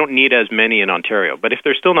means they don't need as many in Ontario. But if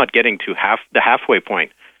they're still not getting to the halfway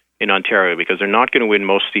point in Ontario, because they're not going to win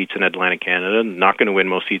most seats in Atlantic Canada, not going to win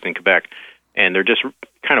most seats in Quebec, and they're just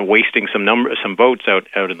kind of wasting some votes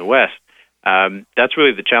out in the West. That's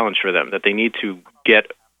really the challenge for them, that they need to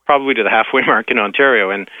get probably to the halfway mark in Ontario,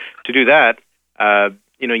 and to do that,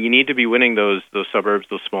 you need to be winning those suburbs,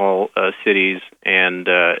 those small cities, and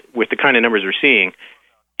with the kind of numbers we're seeing,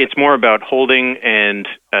 it's more about holding and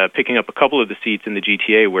picking up a couple of the seats in the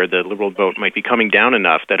GTA where the Liberal vote might be coming down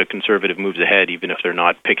enough that a Conservative moves ahead, even if they're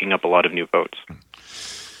not picking up a lot of new votes.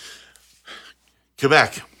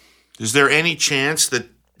 Quebec, is there any chance that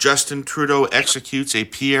Justin Trudeau executes a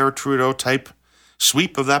Pierre Trudeau-type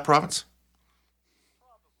sweep of that province?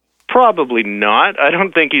 Probably not. I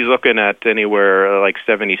don't think he's looking at anywhere like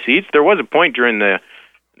 70 seats. There was a point during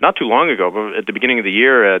not too long ago, but at the beginning of the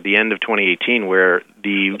year, at the end of 2018, where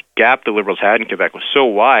the gap the Liberals had in Quebec was so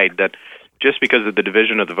wide that just because of the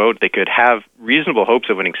division of the vote, they could have reasonable hopes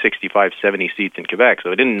of winning 65, 70 seats in Quebec.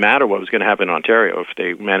 So it didn't matter what was going to happen in Ontario if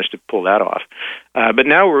they managed to pull that off. But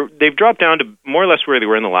now they've dropped down to more or less where they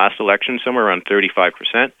were in the last election, somewhere around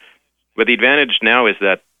 35%. But the advantage now is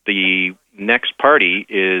that the next party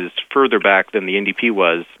is further back than the NDP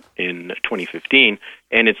was in 2015,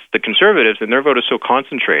 and it's the Conservatives, and their vote is so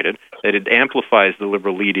concentrated that it amplifies the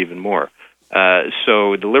Liberal lead even more.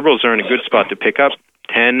 So the Liberals are in a good spot to pick up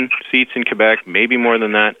 10 seats in Quebec, maybe more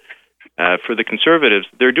than that. For the Conservatives,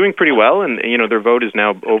 they're doing pretty well, and their vote is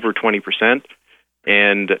now over 20%,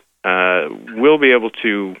 and will be able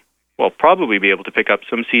to, probably be able to pick up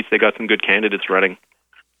some seats. They got some good candidates running,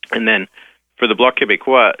 and then for the Bloc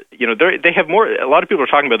Québécois, they have more. A lot of people are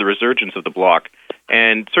talking about the resurgence of the Bloc,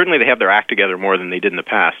 and certainly they have their act together more than they did in the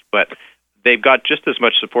past. But they've got just as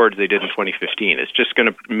much support as they did in 2015. It's just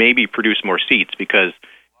going to maybe produce more seats because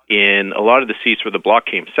in a lot of the seats where the Bloc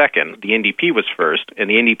came second, the NDP was first, and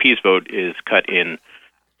the NDP's vote is cut in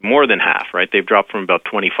more than half. Right? They've dropped from about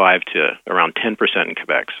 25 to around 10% in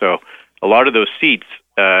Quebec. So a lot of those seats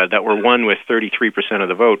that were won with 33% of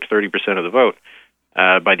the vote, 30% of the vote.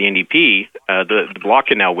 By the NDP, the Bloc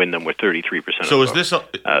can now win them with 33%. So is this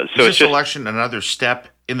election another step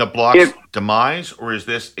in the Bloc's demise, or is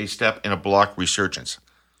this a step in a Bloc resurgence?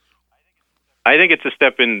 I think it's a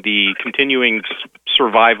step in the continuing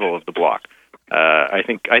survival of the Bloc. I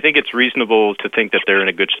think it's reasonable to think that they're in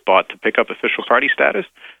a good spot to pick up official party status.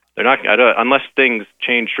 They're not, unless things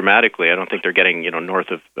change dramatically. I don't think they're getting north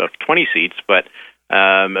of 20 seats, but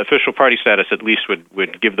official party status at least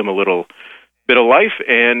would give them a little bit of life,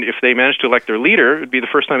 and if they manage to elect their leader, it would be the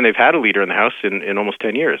first time they've had a leader in the House in almost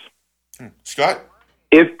 10 years. Scott?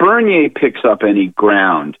 If Bernier picks up any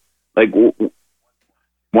ground, like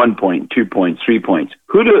 1 point, 2 points, 3 points,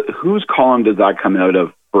 whose column does that come out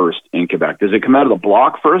of first in Quebec? Does it come out of the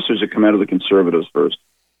Bloc first, or does it come out of the Conservatives first?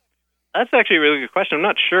 That's actually a really good question. I'm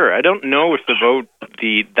not sure. I don't know if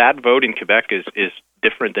that vote in Quebec is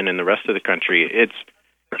different than in the rest of the country.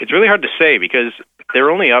 It's really hard to say because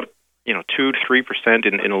they're only up 2 to 3%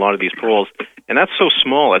 in a lot of these polls, and that's so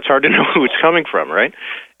small. It's hard to know who it's coming from, right?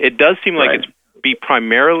 It does seem like it's be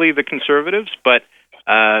primarily the Conservatives, but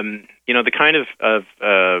the kind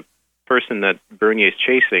of person that Bernier is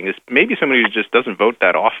chasing is maybe somebody who just doesn't vote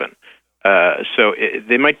that often. So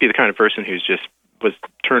they might be the kind of person who's just was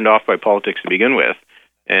turned off by politics to begin with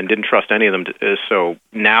and didn't trust any of them. So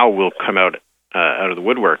now will come out of the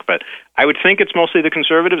woodwork. But I would think it's mostly the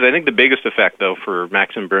Conservatives. I think the biggest effect, though, for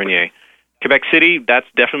Maxime Bernier, Quebec City, that's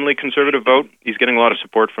definitely a Conservative vote. He's getting a lot of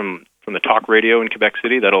support from the talk radio in Quebec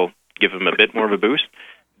City. That'll give him a bit more of a boost.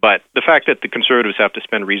 But the fact that the Conservatives have to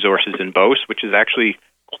spend resources in Beauce, which is actually,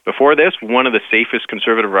 before this, one of the safest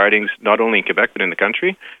Conservative ridings, not only in Quebec, but in the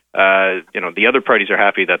country, the other parties are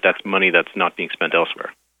happy that that's money that's not being spent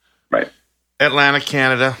elsewhere. Right. Atlantic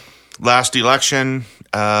Canada, last election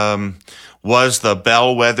was the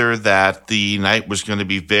bellwether that the night was going to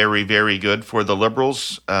be very, very good for the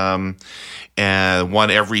Liberals, and won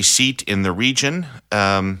every seat in the region,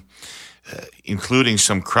 including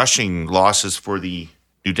some crushing losses for the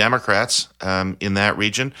New Democrats in that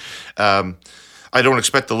region. I don't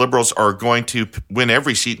expect the Liberals are going to win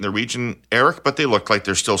every seat in the region, Eric, but they look like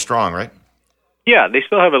they're still strong, right? Yeah, they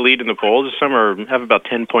still have a lead in the polls. Some have about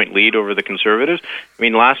 10-point lead over the Conservatives. I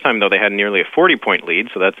mean, last time, though, they had nearly a 40-point lead,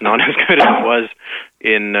 so that's not as good as it was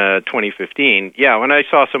in 2015. Yeah, when I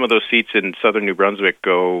saw some of those seats in southern New Brunswick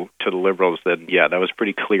go to the Liberals, then, yeah, that was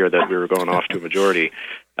pretty clear that we were going off to a majority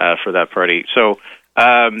for that party. So,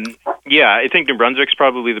 I think New Brunswick's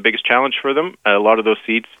probably the biggest challenge for them. A lot of those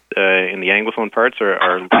seats in the Anglophone parts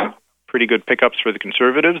are pretty good pickups for the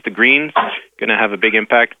Conservatives. The Greens going to have a big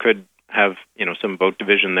impact, could have some vote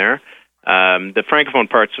division there. The Francophone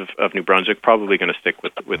parts of New Brunswick probably going to stick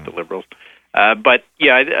with the Liberals. But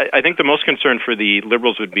yeah, I think the most concern for the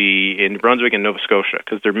Liberals would be in New Brunswick and Nova Scotia,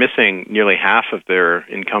 because they're missing nearly half of their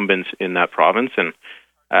incumbents in that province. And,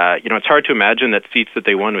 it's hard to imagine that seats that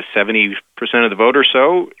they won with 70% of the vote or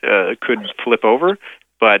so could flip over.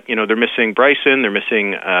 But, they're missing Bryson, they're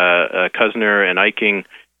missing Cuzner and Eiking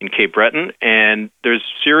in Cape Breton. And there's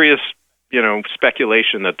serious,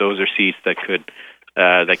 speculation that those are seats that could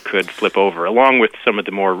flip over, along with some of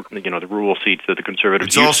the more, the rural seats that the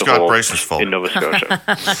Conservatives used to hold in Nova Scotia.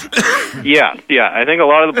 yeah, I think a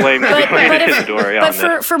lot of the blame can be pointed at his door on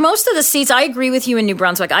this. For most of the seats, I agree with you in New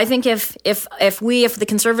Brunswick. I think if the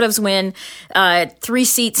Conservatives win 3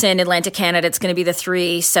 seats in Atlantic Canada, it's going to be the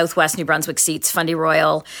 3 Southwest New Brunswick seats: Fundy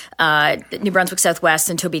Royal, New Brunswick Southwest,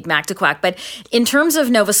 and Tobique Mactaquac. But in terms of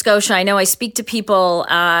Nova Scotia, I know I speak to people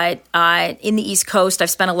in the East Coast. I've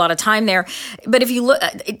spent a lot of time there. But if you look,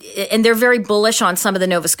 and they're very bullish on some of the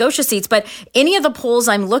Nova Scotia seats, but any of the polls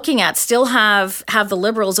I'm looking at still have the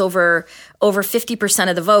Liberals over 50%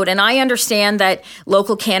 of the vote. And I understand that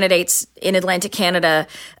local candidates in Atlantic Canada,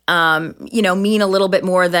 mean a little bit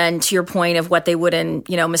more than, to your point, of what they would in,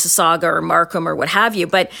 Mississauga or Markham or what have you.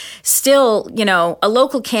 But still, a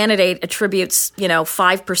local candidate attributes,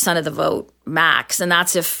 5% of the vote max. And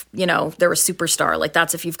that's if, they're a superstar. Like,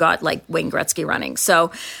 that's if you've got, like, Wayne Gretzky running.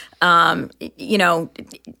 So,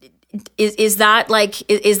 is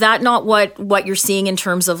that not what you're seeing in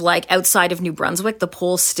terms of, like, outside of New Brunswick, the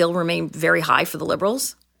polls still remain very high for the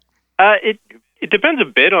Liberals? It depends a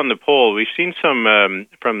bit on the poll. We've seen some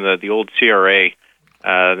from the old CRA,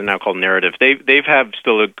 they're now called Narrative. They've have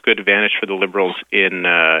still a good advantage for the Liberals in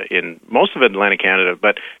most of Atlantic Canada,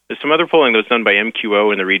 but there's some other polling that was done by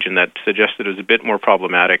MQO in the region that suggested it was a bit more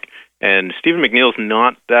problematic. And Stephen McNeil's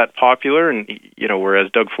not that popular, and whereas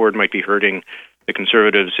Doug Ford might be hurting the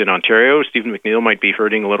Conservatives in Ontario, Stephen McNeil might be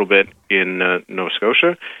hurting a little bit in Nova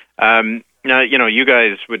Scotia. Now, you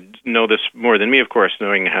guys would know this more than me, of course,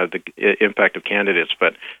 knowing how the impact of candidates.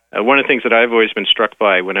 But one of the things that I've always been struck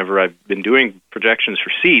by whenever I've been doing projections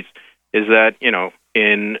for seats is that,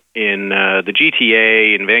 in the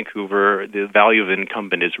GTA, in Vancouver, the value of an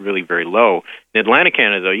incumbent is really very low. In Atlantic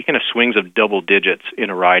Canada, though, you can have swings of double digits in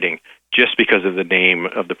a riding just because of the name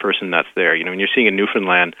of the person that's there. When you're seeing in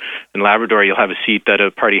Newfoundland and Labrador, you'll have a seat that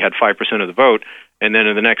a party had 5% of the vote, and then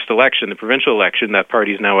in the next election, the provincial election, that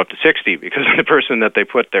party is now up to 60 because of the person that they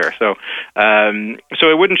put there. So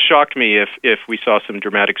it wouldn't shock me if we saw some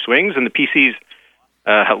dramatic swings. And the PCs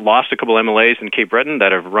have lost a couple MLAs in Cape Breton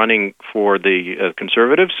that are running for the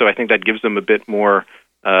Conservatives. So I think that gives them a bit more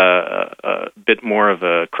of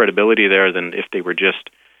a credibility there than if they were just,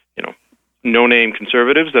 no-name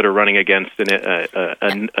Conservatives that are running against a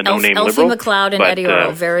no-name Liberal. Elfie McLeod and Eddie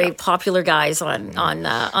Earl, very popular guys on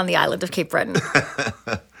the island of Cape Breton.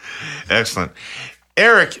 Excellent.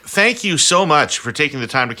 Éric, thank you so much for taking the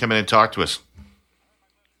time to come in and talk to us.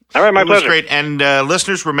 All right, my pleasure. It was great. And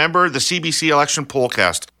listeners, remember the CBC Election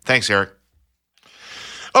Pollcast. Thanks, Éric.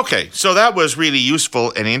 Okay, so that was really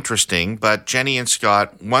useful and interesting. But Jenni and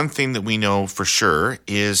Scott, one thing that we know for sure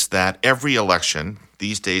is that every election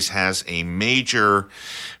these days has a major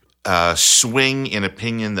swing in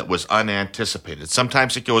opinion that was unanticipated.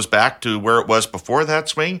 Sometimes it goes back to where it was before that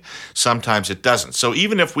swing. Sometimes it doesn't. So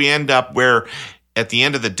even if we end up where, at the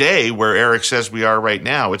end of the day, where Éric says we are right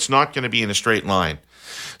now, it's not going to be in a straight line.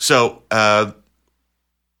 So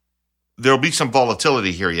there'll be some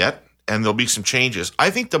volatility here yet, and there'll be some changes. I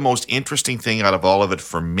think the most interesting thing out of all of it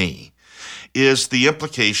for me is the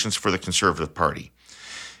implications for the Conservative Party.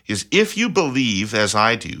 Is if you believe, as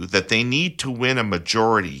I do, that they need to win a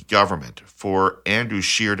majority government for Andrew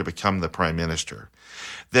Scheer to become the Prime Minister,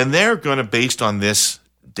 then they're going to, based on this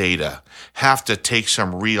data, have to take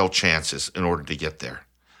some real chances in order to get there.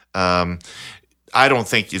 I don't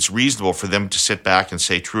think it's reasonable for them to sit back and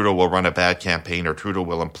say Trudeau will run a bad campaign or Trudeau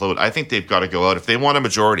will implode. I think they've got to go out. If they want a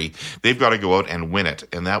majority, they've got to go out and win it,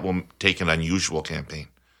 and that will take an unusual campaign.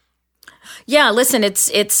 Yeah, listen, it's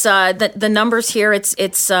the numbers here.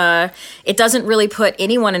 It doesn't really put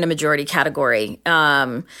anyone in a majority category,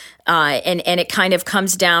 and it kind of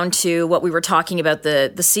comes down to what we were talking about,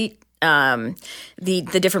 the seat.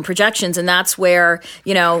 The different projections, and that's where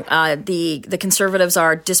the Conservatives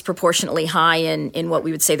are disproportionately high in what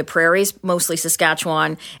we would say the prairies, mostly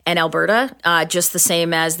Saskatchewan and Alberta, just the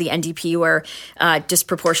same as the NDP were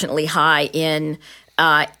disproportionately high in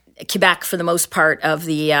Quebec for the most part of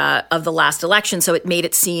the last election. So it made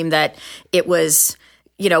it seem that it was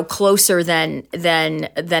closer than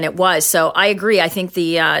it was. So I agree. I think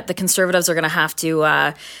the Conservatives are going to have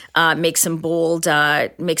to make some bold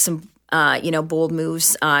bold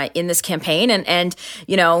moves in this campaign. And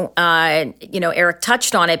Éric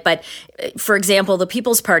touched on it, but for example, the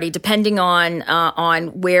People's Party, depending on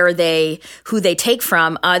who they take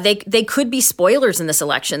from, they could be spoilers in this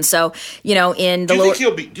election. So, in the do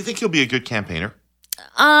you think he'll be a good campaigner?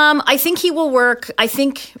 I think he will work. I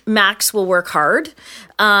think Max will work hard.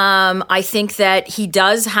 I think that he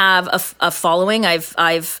does have a following.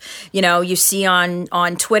 You see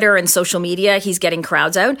on Twitter and social media, he's getting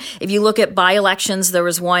crowds out. If you look at by-elections, there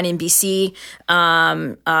was one in BC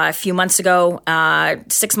a few months ago,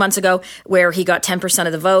 6 months ago, where he got 10%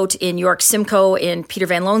 of the vote. In York Simcoe, in Peter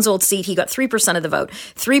Van Loan's old seat, he got 3% of the vote.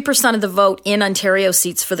 3% of the vote in Ontario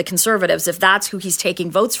seats for the Conservatives, if that's who he's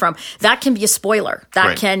taking votes from, that can be a spoiler.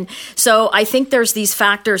 So I think there's these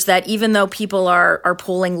factors that even though people are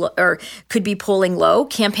polling or could be polling low,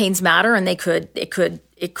 campaigns matter, and it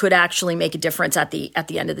could actually make a difference at the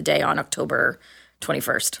end of the day on October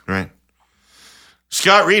 21st. Right.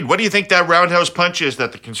 Scott Reid, what do you think that roundhouse punch is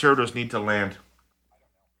that the Conservatives need to land?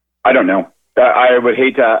 I don't know. I would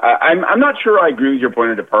hate to. I'm not sure I agree with your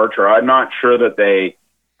point of departure. I'm not sure that they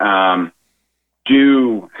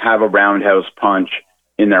do have a roundhouse punch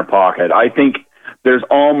in their pocket. I think there's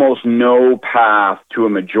almost no path to a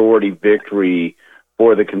majority victory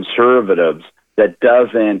for the Conservatives that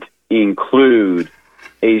doesn't include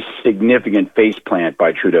a significant faceplant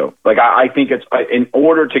by Trudeau. I think it's in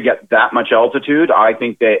order to get that much altitude, I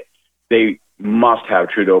think that they must have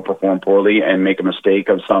Trudeau perform poorly and make a mistake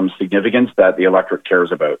of some significance that the electorate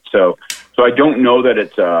cares about. So I don't know that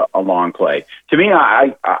it's a long play. To me,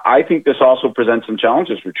 I think this also presents some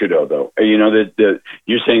challenges for Trudeau, though.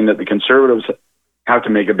 You're saying that the Conservatives have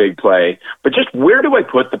to make a big play, but just where do I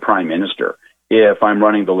put the Prime Minister if I'm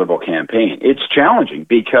running the Liberal campaign? It's challenging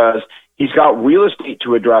because he's got real estate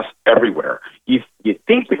to address everywhere. You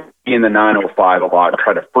think we could be in the 905 a lot,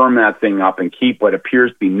 try to firm that thing up and keep what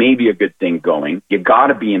appears to be maybe a good thing going. You got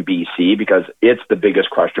to be in BC because it's the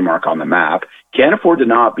biggest question mark on the map. Can't afford to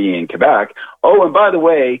not be in Quebec. Oh, and by the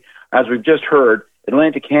way, as we've just heard,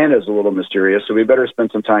 Atlantic Canada is a little mysterious, so we better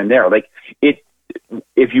spend some time there.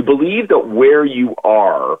 If you believe that where you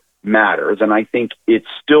are matters, and I think it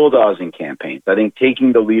still does in campaigns, I think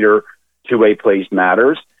taking the leader to a place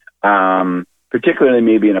matters, particularly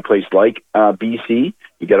maybe in a place like BC.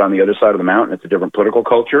 You get on the other side of the mountain, it's a different political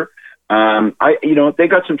culture. They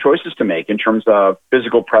got some choices to make in terms of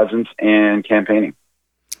physical presence and campaigning.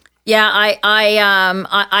 Yeah,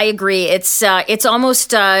 I agree. It's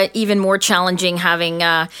almost even more challenging having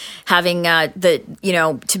to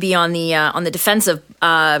be on the defensive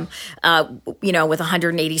with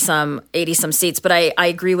 180 some seats. But I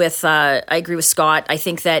agree with Scott. I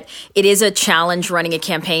think that it is a challenge running a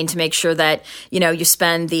campaign to make sure that you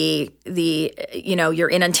spend you're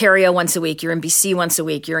in Ontario once a week, you're in BC once a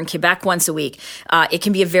week, you're in Quebec once a week. It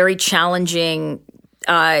can be a very challenging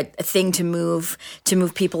thing to move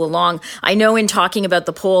people along. I know in talking about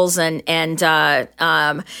the polls and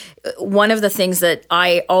one of the things that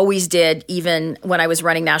I always did, even when I was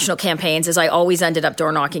running national campaigns, is I always ended up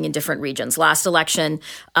door knocking in different regions. Last election,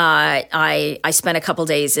 I spent a couple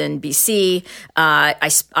days in BC.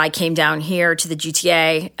 I came down here to the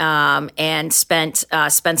GTA and spent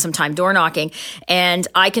some time door knocking, and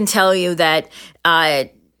I can tell you that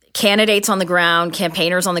candidates on the ground,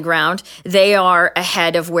 campaigners on the ground, they are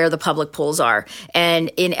ahead of where the public polls are.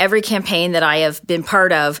 And in every campaign that I have been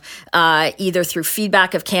part of, either through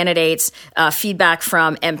feedback of candidates, feedback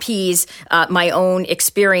from MPs, my own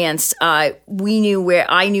experience, I knew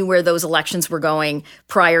where those elections were going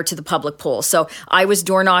prior to the public polls. So I was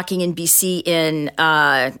door knocking in BC in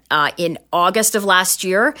August of last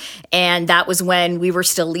year, and that was when we were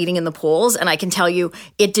still leading in the polls. And I can tell you,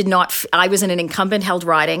 it did not. I was in an incumbent held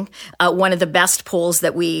riding. One of the best polls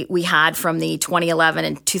that we had from the 2011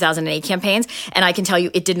 and 2008 campaigns, and I can tell you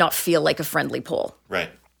it did not feel like a friendly poll. Right.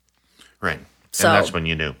 So and that's when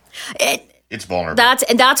you knew it's vulnerable.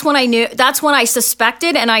 That's when I knew. That's when I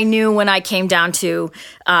suspected, and I knew when I came down to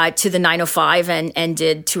the 905 and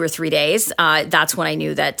did 2 or 3 days. That's when I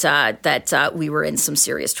knew that we were in some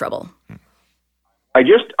serious trouble.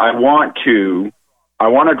 I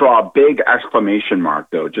want to draw a big exclamation mark,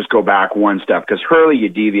 though. Just go back one step, because Hurley, you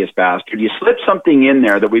devious bastard, you slipped something in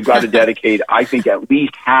there that we've got to dedicate, I think, at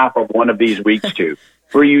least half of one of these weeks to,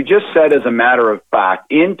 where you just said, as a matter of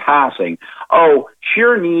fact, in passing,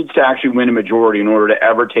 Scheer needs to actually win a majority in order to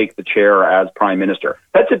ever take the chair as Prime Minister.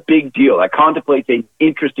 That's a big deal. That contemplates an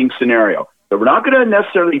interesting scenario. So we're not going to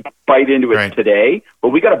necessarily bite into it today, but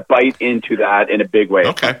we got to bite into that in a big way.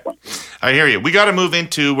 Okay. I hear you. We got to move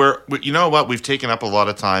into where, you know what, we've taken up a lot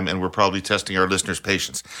of time and we're probably testing our listeners'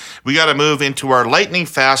 patience. We got to move into our lightning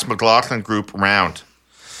fast McLaughlin group round.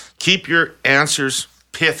 Keep your answers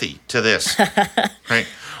pithy to this. Right.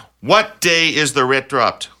 What day is the writ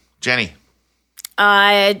dropped? Jenny?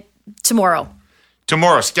 Tomorrow.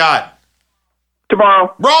 Tomorrow. Scott?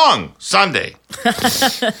 Tomorrow. Wrong. Sunday.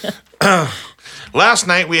 Last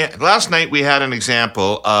night we had an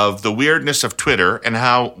example of the weirdness of Twitter and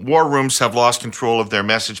how war rooms have lost control of their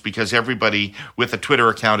message because everybody with a Twitter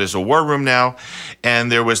account is a war room now.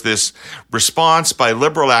 And there was this response by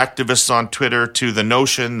liberal activists on Twitter to the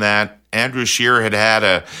notion that Andrew Scheer had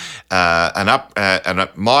a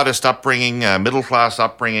modest upbringing, middle class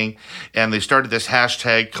upbringing, and they started this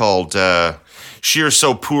hashtag called Scheer's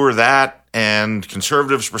so poor that. And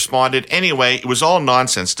conservatives responded. Anyway, it was all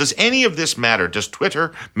nonsense. Does any of this matter? Does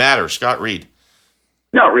Twitter matter? Scott Reid?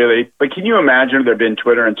 Not really. But can you imagine if there had been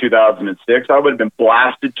Twitter in 2006? I would have been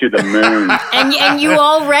blasted to the moon. and you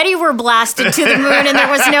already were blasted to the moon and there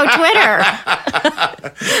was no Twitter.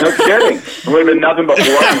 No kidding. It would have been nothing but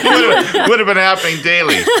blood. Would have been happening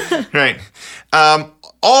daily. Right.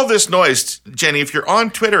 All this noise, Jenny, if you're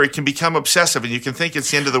on Twitter, it can become obsessive and you can think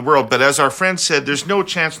it's the end of the world. But as our friend said, there's no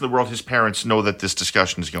chance in the world his parents know that this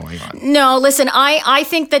discussion is going on. No, listen, I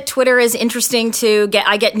think that Twitter is interesting to get.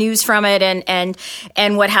 I get news from it and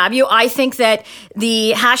what have you. I think that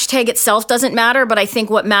the hashtag itself doesn't matter, but I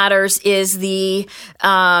think what matters is the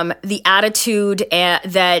attitude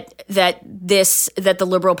that the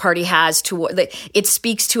Liberal Party has toward. It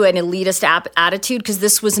speaks to an elitist attitude because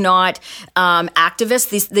this was not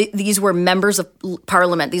activists. These were members of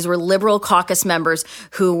Parliament. These were Liberal caucus members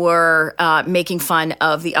who were making fun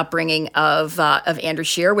of the upbringing of Andrew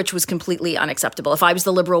Scheer, which was completely unacceptable. If I was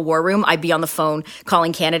the Liberal war room, I'd be on the phone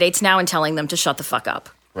calling candidates now and telling them to shut the fuck up.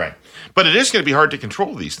 Right. But it is going to be hard to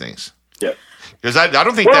control these things. Yeah. Because I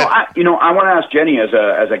don't think I want to ask Jenny as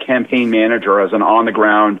a campaign manager, as an on the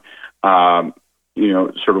ground,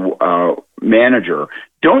 manager.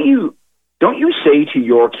 Don't you say to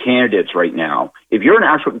your candidates right now, if you're an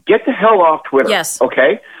actual, get the hell off Twitter. Yes.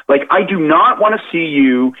 Okay? Like, I do not want to see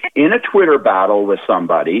you in a Twitter battle with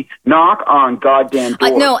somebody, knock on goddamn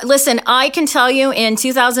doors. No, listen, I can tell you in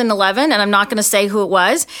 2011, and I'm not going to say who it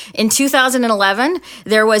was, in 2011,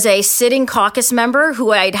 there was a sitting caucus member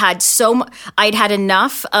who I'd had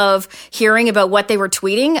enough of hearing about what they were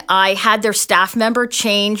tweeting. I had their staff member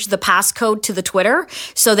change the passcode to the Twitter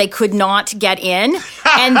so they could not get in,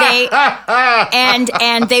 and they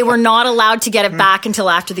and they were not allowed to get it back until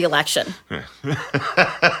after the election.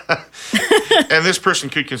 And this person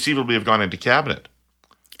could conceivably have gone into cabinet.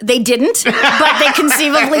 They didn't, but they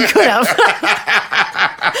conceivably could have.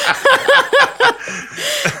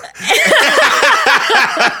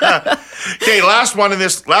 Okay, last one in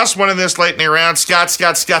this lightning round. Scott.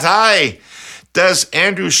 Hi. Does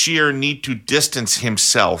Andrew Scheer need to distance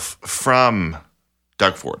himself from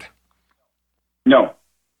Doug Ford? No.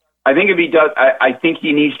 I think if he does, I think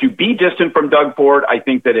he needs to be distant from Doug Ford. I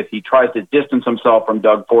think that if he tries to distance himself from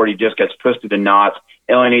Doug Ford, he just gets twisted in knots,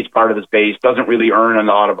 alienates part of his base, doesn't really earn a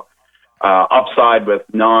lot of upside with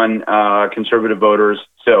non-conservative voters.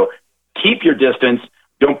 So keep your distance.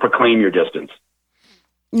 Don't proclaim your distance.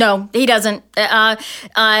 No, he doesn't. Our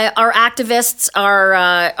activists,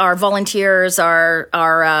 our volunteers,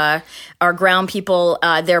 our ground people,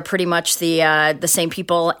 they're pretty much the same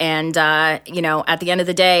people. And at the end of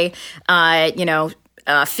the day,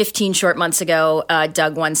 15 short months ago,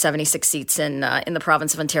 Doug won 76 seats in the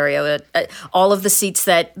province of Ontario. All of the seats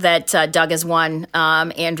that Doug has won,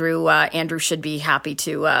 Andrew should be happy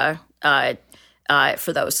to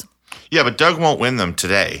for those. Yeah, but Doug won't win them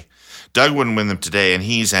today. Doug wouldn't win them today, and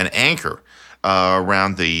he's an anchor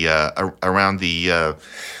around the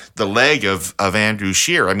leg of Andrew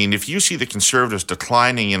Scheer. I mean, if you see the Conservatives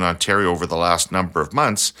declining in Ontario over the last number of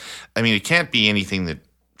months, I mean, it can't be anything that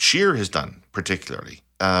Scheer has done particularly.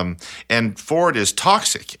 And Ford is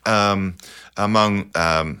toxic among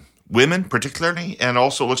women particularly, and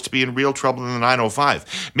also looks to be in real trouble in the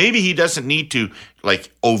 905. Maybe he doesn't need to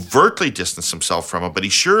overtly distance himself from it, but he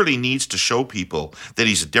surely needs to show people that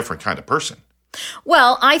he's a different kind of person.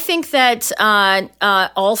 Well, I think that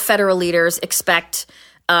all federal leaders expect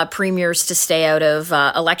premiers to stay out of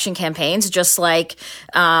election campaigns, just like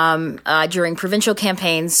during provincial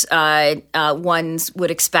campaigns, ones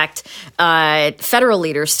would expect federal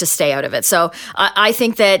leaders to stay out of it. So I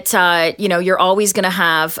think that you're always going to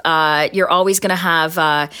have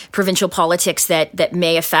provincial politics that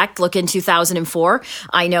may affect. Look, in 2004,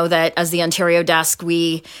 I know that as the Ontario desk,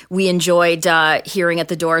 we enjoyed hearing at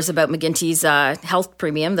the doors about McGuinty's health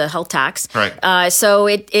premium, the health tax. Right. So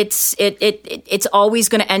it's always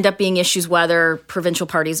going to end up being issues whether federal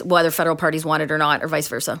parties want it or not, or vice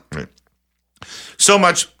versa. Right. So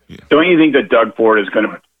much. Don't you think that Doug Ford is going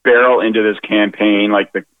to barrel into this campaign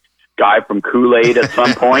like the guy from Kool-Aid at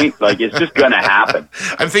some point? Like, it's just going to happen.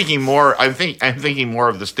 I'm thinking more of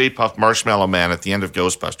the Stay Puft Marshmallow Man at the end of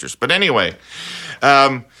Ghostbusters. But anyway,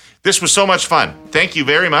 this was so much fun. Thank you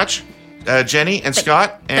very much, Jenni and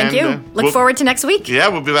Scott. Thank you. Look forward to next week. Yeah,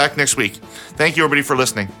 we'll be back next week. Thank you, everybody, for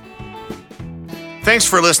listening. Thanks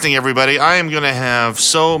for listening, everybody. I am going to have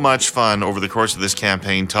so much fun over the course of this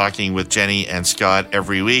campaign talking with Jenni and Scott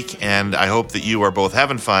every week, and I hope that you are both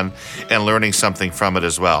having fun and learning something from it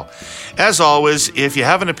as well. As always, if you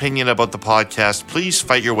have an opinion about the podcast, please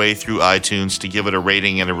fight your way through iTunes to give it a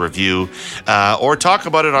rating and a review, or talk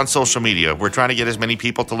about it on social media. We're trying to get as many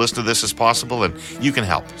people to listen to this as possible, and you can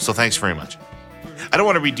help. So thanks very much. I don't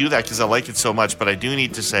want to redo that because I like it so much, but I do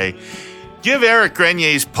need to say, give Éric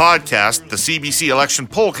Grenier's podcast, the CBC Election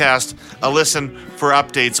Pollcast, a listen for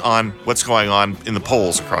updates on what's going on in the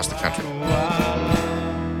polls across the country.